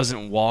 it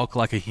doesn't walk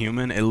like a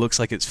human. It looks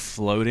like it's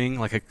floating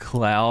like a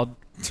cloud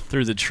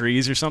through the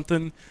trees or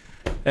something.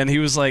 And he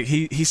was like,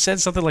 he said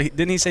something like,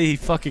 didn't he say he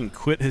fucking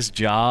quit his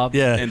job?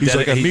 Yeah, and he's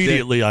like,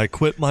 immediately I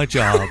quit my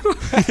job.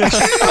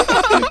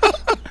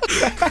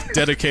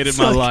 dedicated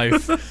my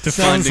life to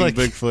Sounds finding like-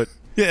 Bigfoot.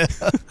 Yeah.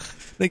 I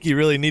think he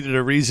really needed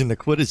a reason to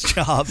quit his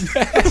job.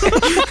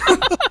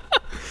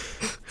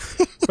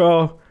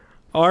 Bro,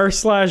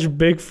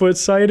 r/Bigfoot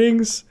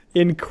sightings,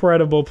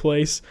 incredible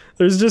place.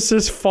 There's just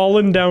this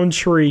fallen down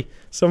tree.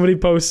 Somebody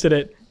posted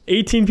it.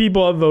 18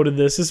 people upvoted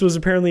this. This was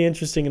apparently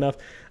interesting enough.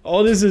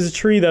 All this is a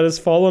tree that has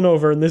fallen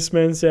over, and this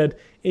man said,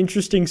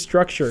 interesting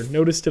structure.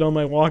 Noticed it on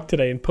my walk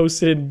today and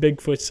posted it in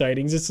Bigfoot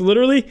sightings. It's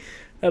literally,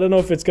 I don't know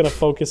if it's going to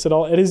focus at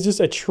all. It is just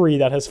a tree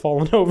that has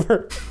fallen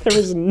over. There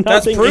is nothing.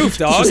 That's proof,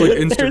 dog. Just like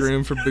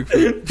Instagram for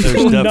Bigfoot. There's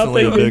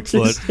definitely a nothing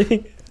Bigfoot.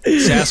 interesting.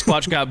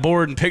 Sasquatch got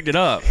bored and picked it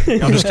up.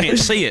 Y'all just can't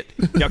see it.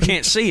 Y'all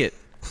can't see it.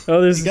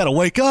 Oh, there's You gotta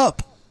wake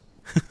up.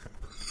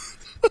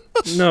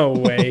 no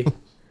way.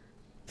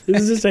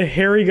 This is just a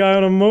hairy guy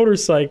on a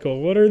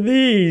motorcycle. What are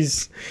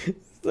these?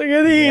 Look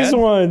at these Dad?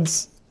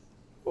 ones.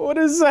 What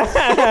is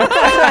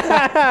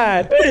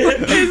that?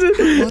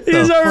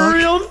 These are fuck?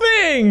 real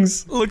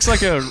things. Looks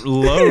like a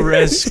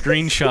low-res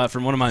screenshot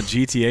from one of my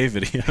GTA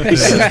videos.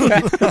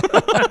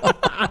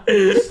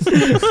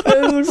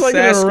 It looks like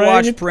an Sasquatch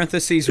orangutan.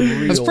 parentheses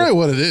real. That's probably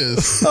what it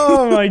is.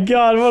 Oh my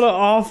god, what an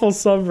awful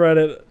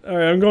subreddit.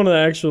 Alright, I'm going to the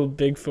actual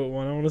Bigfoot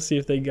one. I want to see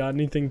if they got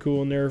anything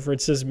cool in there, or if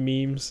it's just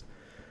memes.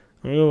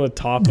 I'm going to go to the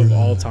top of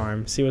all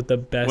time. See what the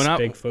best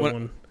Bigfoot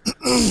one.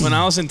 When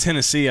I was in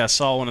Tennessee, I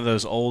saw one of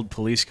those old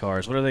police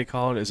cars. What are they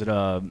called? Is it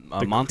a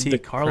Monte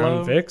Carlo?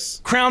 Crown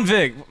Vics? Crown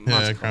Vic.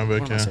 Yeah, Crown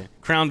Vic, what am I yeah. saying?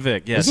 Crown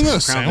Vic, yes. Isn't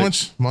that a Crown Vic.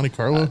 sandwich? Monte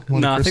Carlo? Monte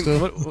No, I think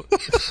Cristo?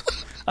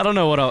 I don't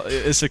know what else.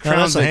 It's a Crown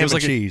That's a Vic. It ham was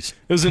and like cheese.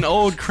 it was an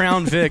old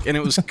Crown Vic, and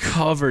it was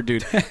covered,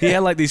 dude. He had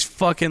like these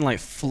fucking like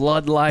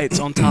floodlights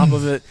on top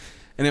of it,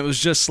 and it was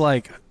just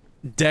like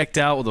decked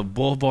out with a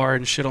bull bar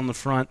and shit on the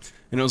front.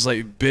 And it was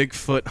like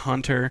Bigfoot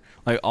Hunter,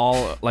 like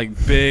all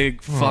like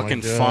big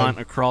fucking God. font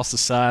across the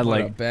side, What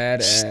a like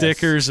badass.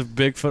 stickers of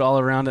Bigfoot all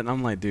around it. And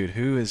I'm like, dude,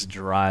 who is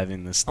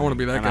driving this I thing? want to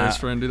be that And guy's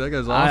friend, dude. That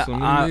guy's awesome.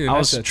 What do you mean? I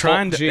was That's a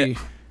trying top to. G.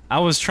 I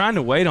was trying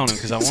to wait on him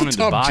because I wanted to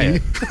top buy G.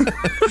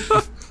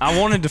 it. I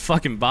wanted to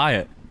fucking buy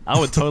it. I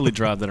would totally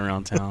drive that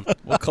around town.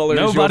 What color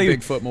Nobody- is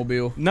your Bigfoot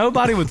mobile?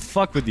 Nobody would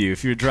fuck with you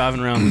if you were driving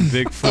around with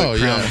Bigfoot Oh, Crown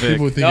yeah. Vic.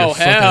 People would think No, you're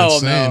fucking hell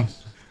insane.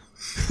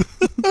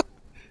 no.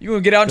 You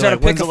gonna get out and try You're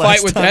to like, pick a "When's the last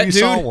fight with time that you dude?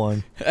 saw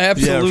one?"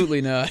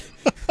 Absolutely not.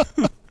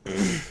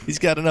 He's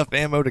got enough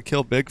ammo to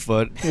kill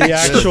Bigfoot. The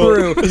actual,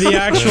 True. the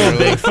actual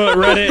Bigfoot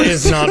Reddit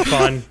is not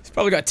fun. He's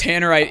probably got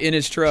tannerite in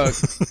his truck.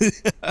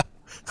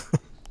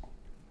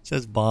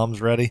 Says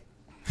bombs ready.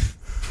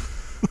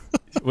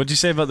 What'd you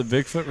say about the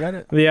Bigfoot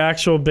Reddit? The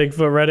actual Bigfoot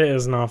Reddit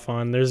is not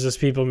fun. There's just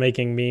people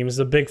making memes.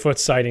 The Bigfoot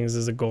sightings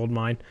is a gold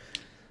mine.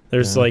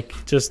 There's like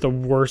just the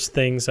worst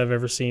things I've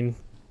ever seen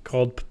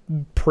called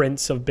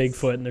prints of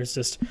Bigfoot, and there's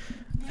just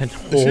an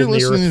If you're whole listening,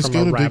 lyric just from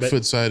go a to rabbit.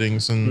 Bigfoot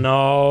sightings and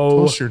No.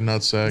 post your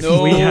nutsack.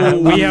 No.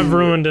 We have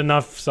ruined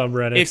enough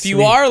subreddits. If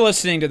you are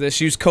listening to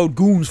this, use code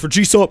Goons for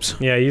G-Subs.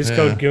 Yeah, use Yeah,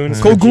 code Goons.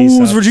 yeah. for Code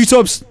Goons for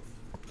G-subs. G-Subs.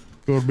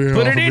 Go to beer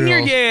Put off it a in beer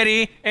your off.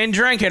 Yeti and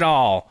drink it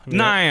all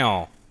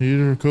now.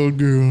 Either code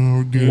Goon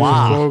or Goon.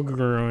 Code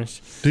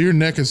Goons. Dude, your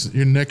neck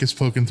is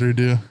poking through,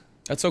 dude.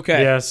 That's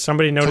okay. Yeah,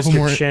 somebody noticed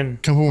your chin.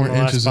 Couple more on the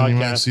last inches and you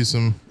might podcast. see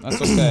some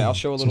That's okay. I'll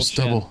show a little some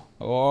chin. stubble.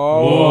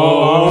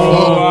 Oh.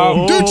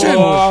 Dude chin!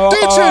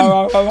 Dude chin!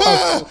 Ah!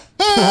 Ah!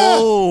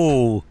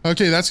 Oh,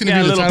 Okay, that's gonna Got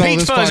a be the little title of peach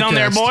this fuzz on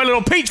there, podcast. boy.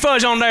 Little peach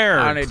fuzz on there.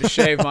 I need to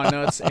shave my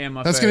nuts and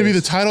my That's face. gonna be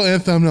the title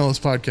and thumbnail of this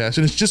podcast,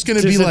 and it's just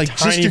gonna Just be a like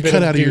just tiny your bit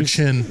cut of out of your douche.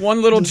 chin.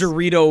 One little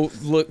Dorito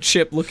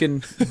chip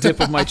looking dip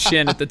of my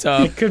chin at the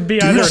top. It could be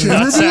either a chin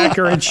nutsack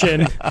or a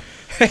chin.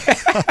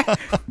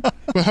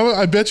 But how about,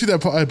 I bet you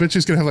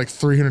it's gonna have like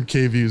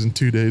 300K views in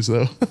 2 days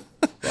though.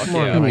 Fuck Come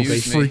on, yeah, people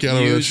use me. freak out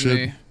over that Use shit.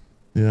 me.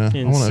 Yeah, I want to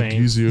Insane.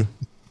 abuse you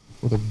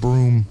with a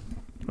broom.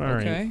 All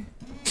right. Okay.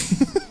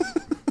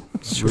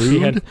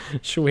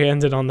 Should we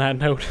end it on that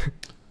note?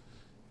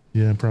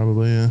 Yeah,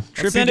 probably. Yeah.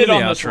 Trippy, end do it the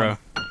on this outro.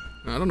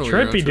 I don't know. what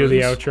your Trippy do the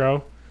is.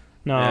 outro.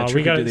 No, Yeah,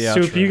 we Trippy got do the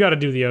Soup. outro. You got to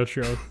do the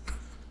outro.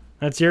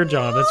 That's your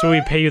job. That's what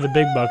we pay you the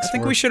big bucks I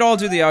think for. we should all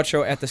do the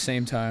outro at the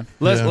same time.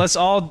 Yeah. Let's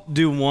all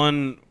do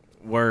one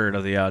word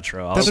of the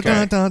outro. I'll Dun,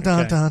 start. dun, dun,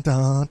 Okay. dun,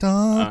 dun,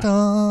 dun,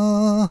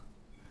 dun.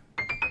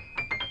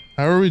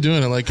 How are we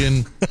doing it? Like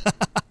in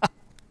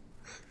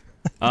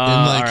All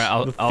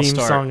right, the I'll theme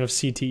start. song of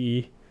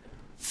CTE.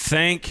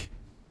 Thank.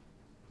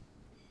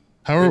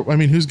 how are I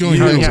mean who's going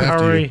Yeah, next how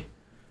after are you? we?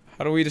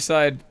 How do we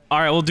decide? All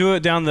right, we'll do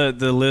it down the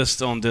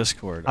list on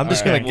Discord. I'm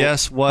just All gonna right,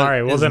 guess what. all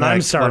right, well, is then I'm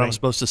next, what starting. I'm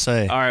supposed to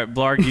say. All right,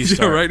 Blarg, you Yeah,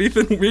 start. right,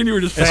 Ethan. Me and you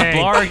were just. It's Thank.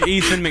 Blarg,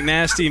 Ethan,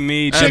 McNasty,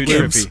 me, Joe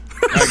Ad-libs.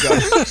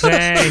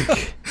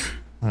 Trippy.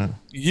 Thank.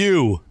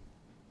 You.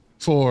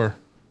 4.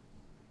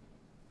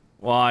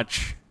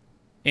 Watch.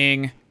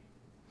 Ing.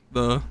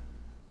 The.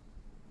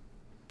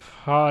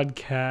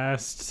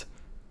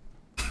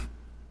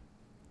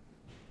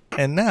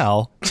 And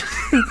now,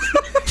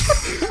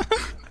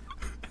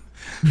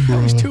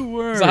 That was 2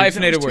 words. It's a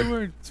hyphenated That was 2 word.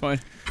 words. It's fine.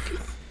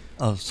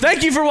 Oh,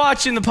 Thank you for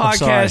watching the sorry.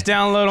 podcast.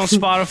 Download on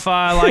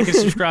Spotify. Like and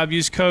subscribe.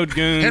 Use code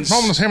Goons.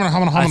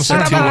 I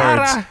said 2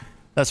 words.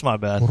 That's my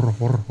bad.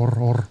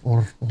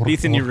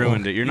 Ethan, you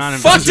ruined it. You're not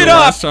Fucked invited. it up!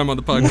 Last time on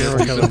the We're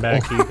podcast. coming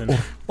back, Ethan.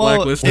 Well,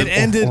 Blacklisted. it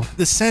ended.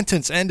 The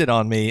sentence ended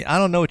on me. I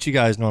don't know what you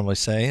guys normally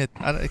say.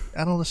 I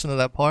don't listen to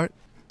that part.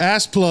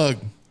 Ass plug.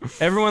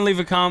 Everyone leave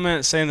a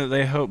comment saying that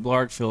they hope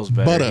Blarg feels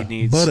better.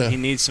 Butter. He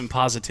needs some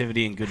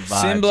positivity and good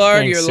vibes. Simblard,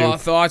 Thanks, your Soup.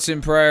 thoughts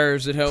and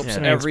prayers. It helps Yeah.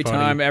 every Thanks,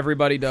 buddy. time.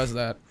 Everybody does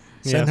that.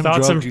 Send Yeah, him thoughts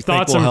drugs and you think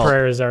thoughts will and help.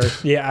 prayers are.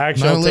 Yeah,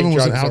 actually, I'll 9/11 take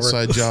was an drugs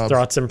outside over job.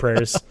 thoughts and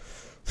prayers.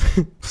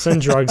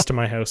 Send drugs to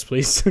my house,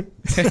 please.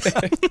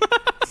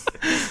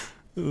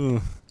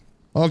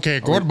 Okay,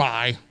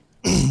 goodbye.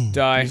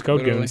 Die. Go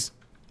literally. Goons.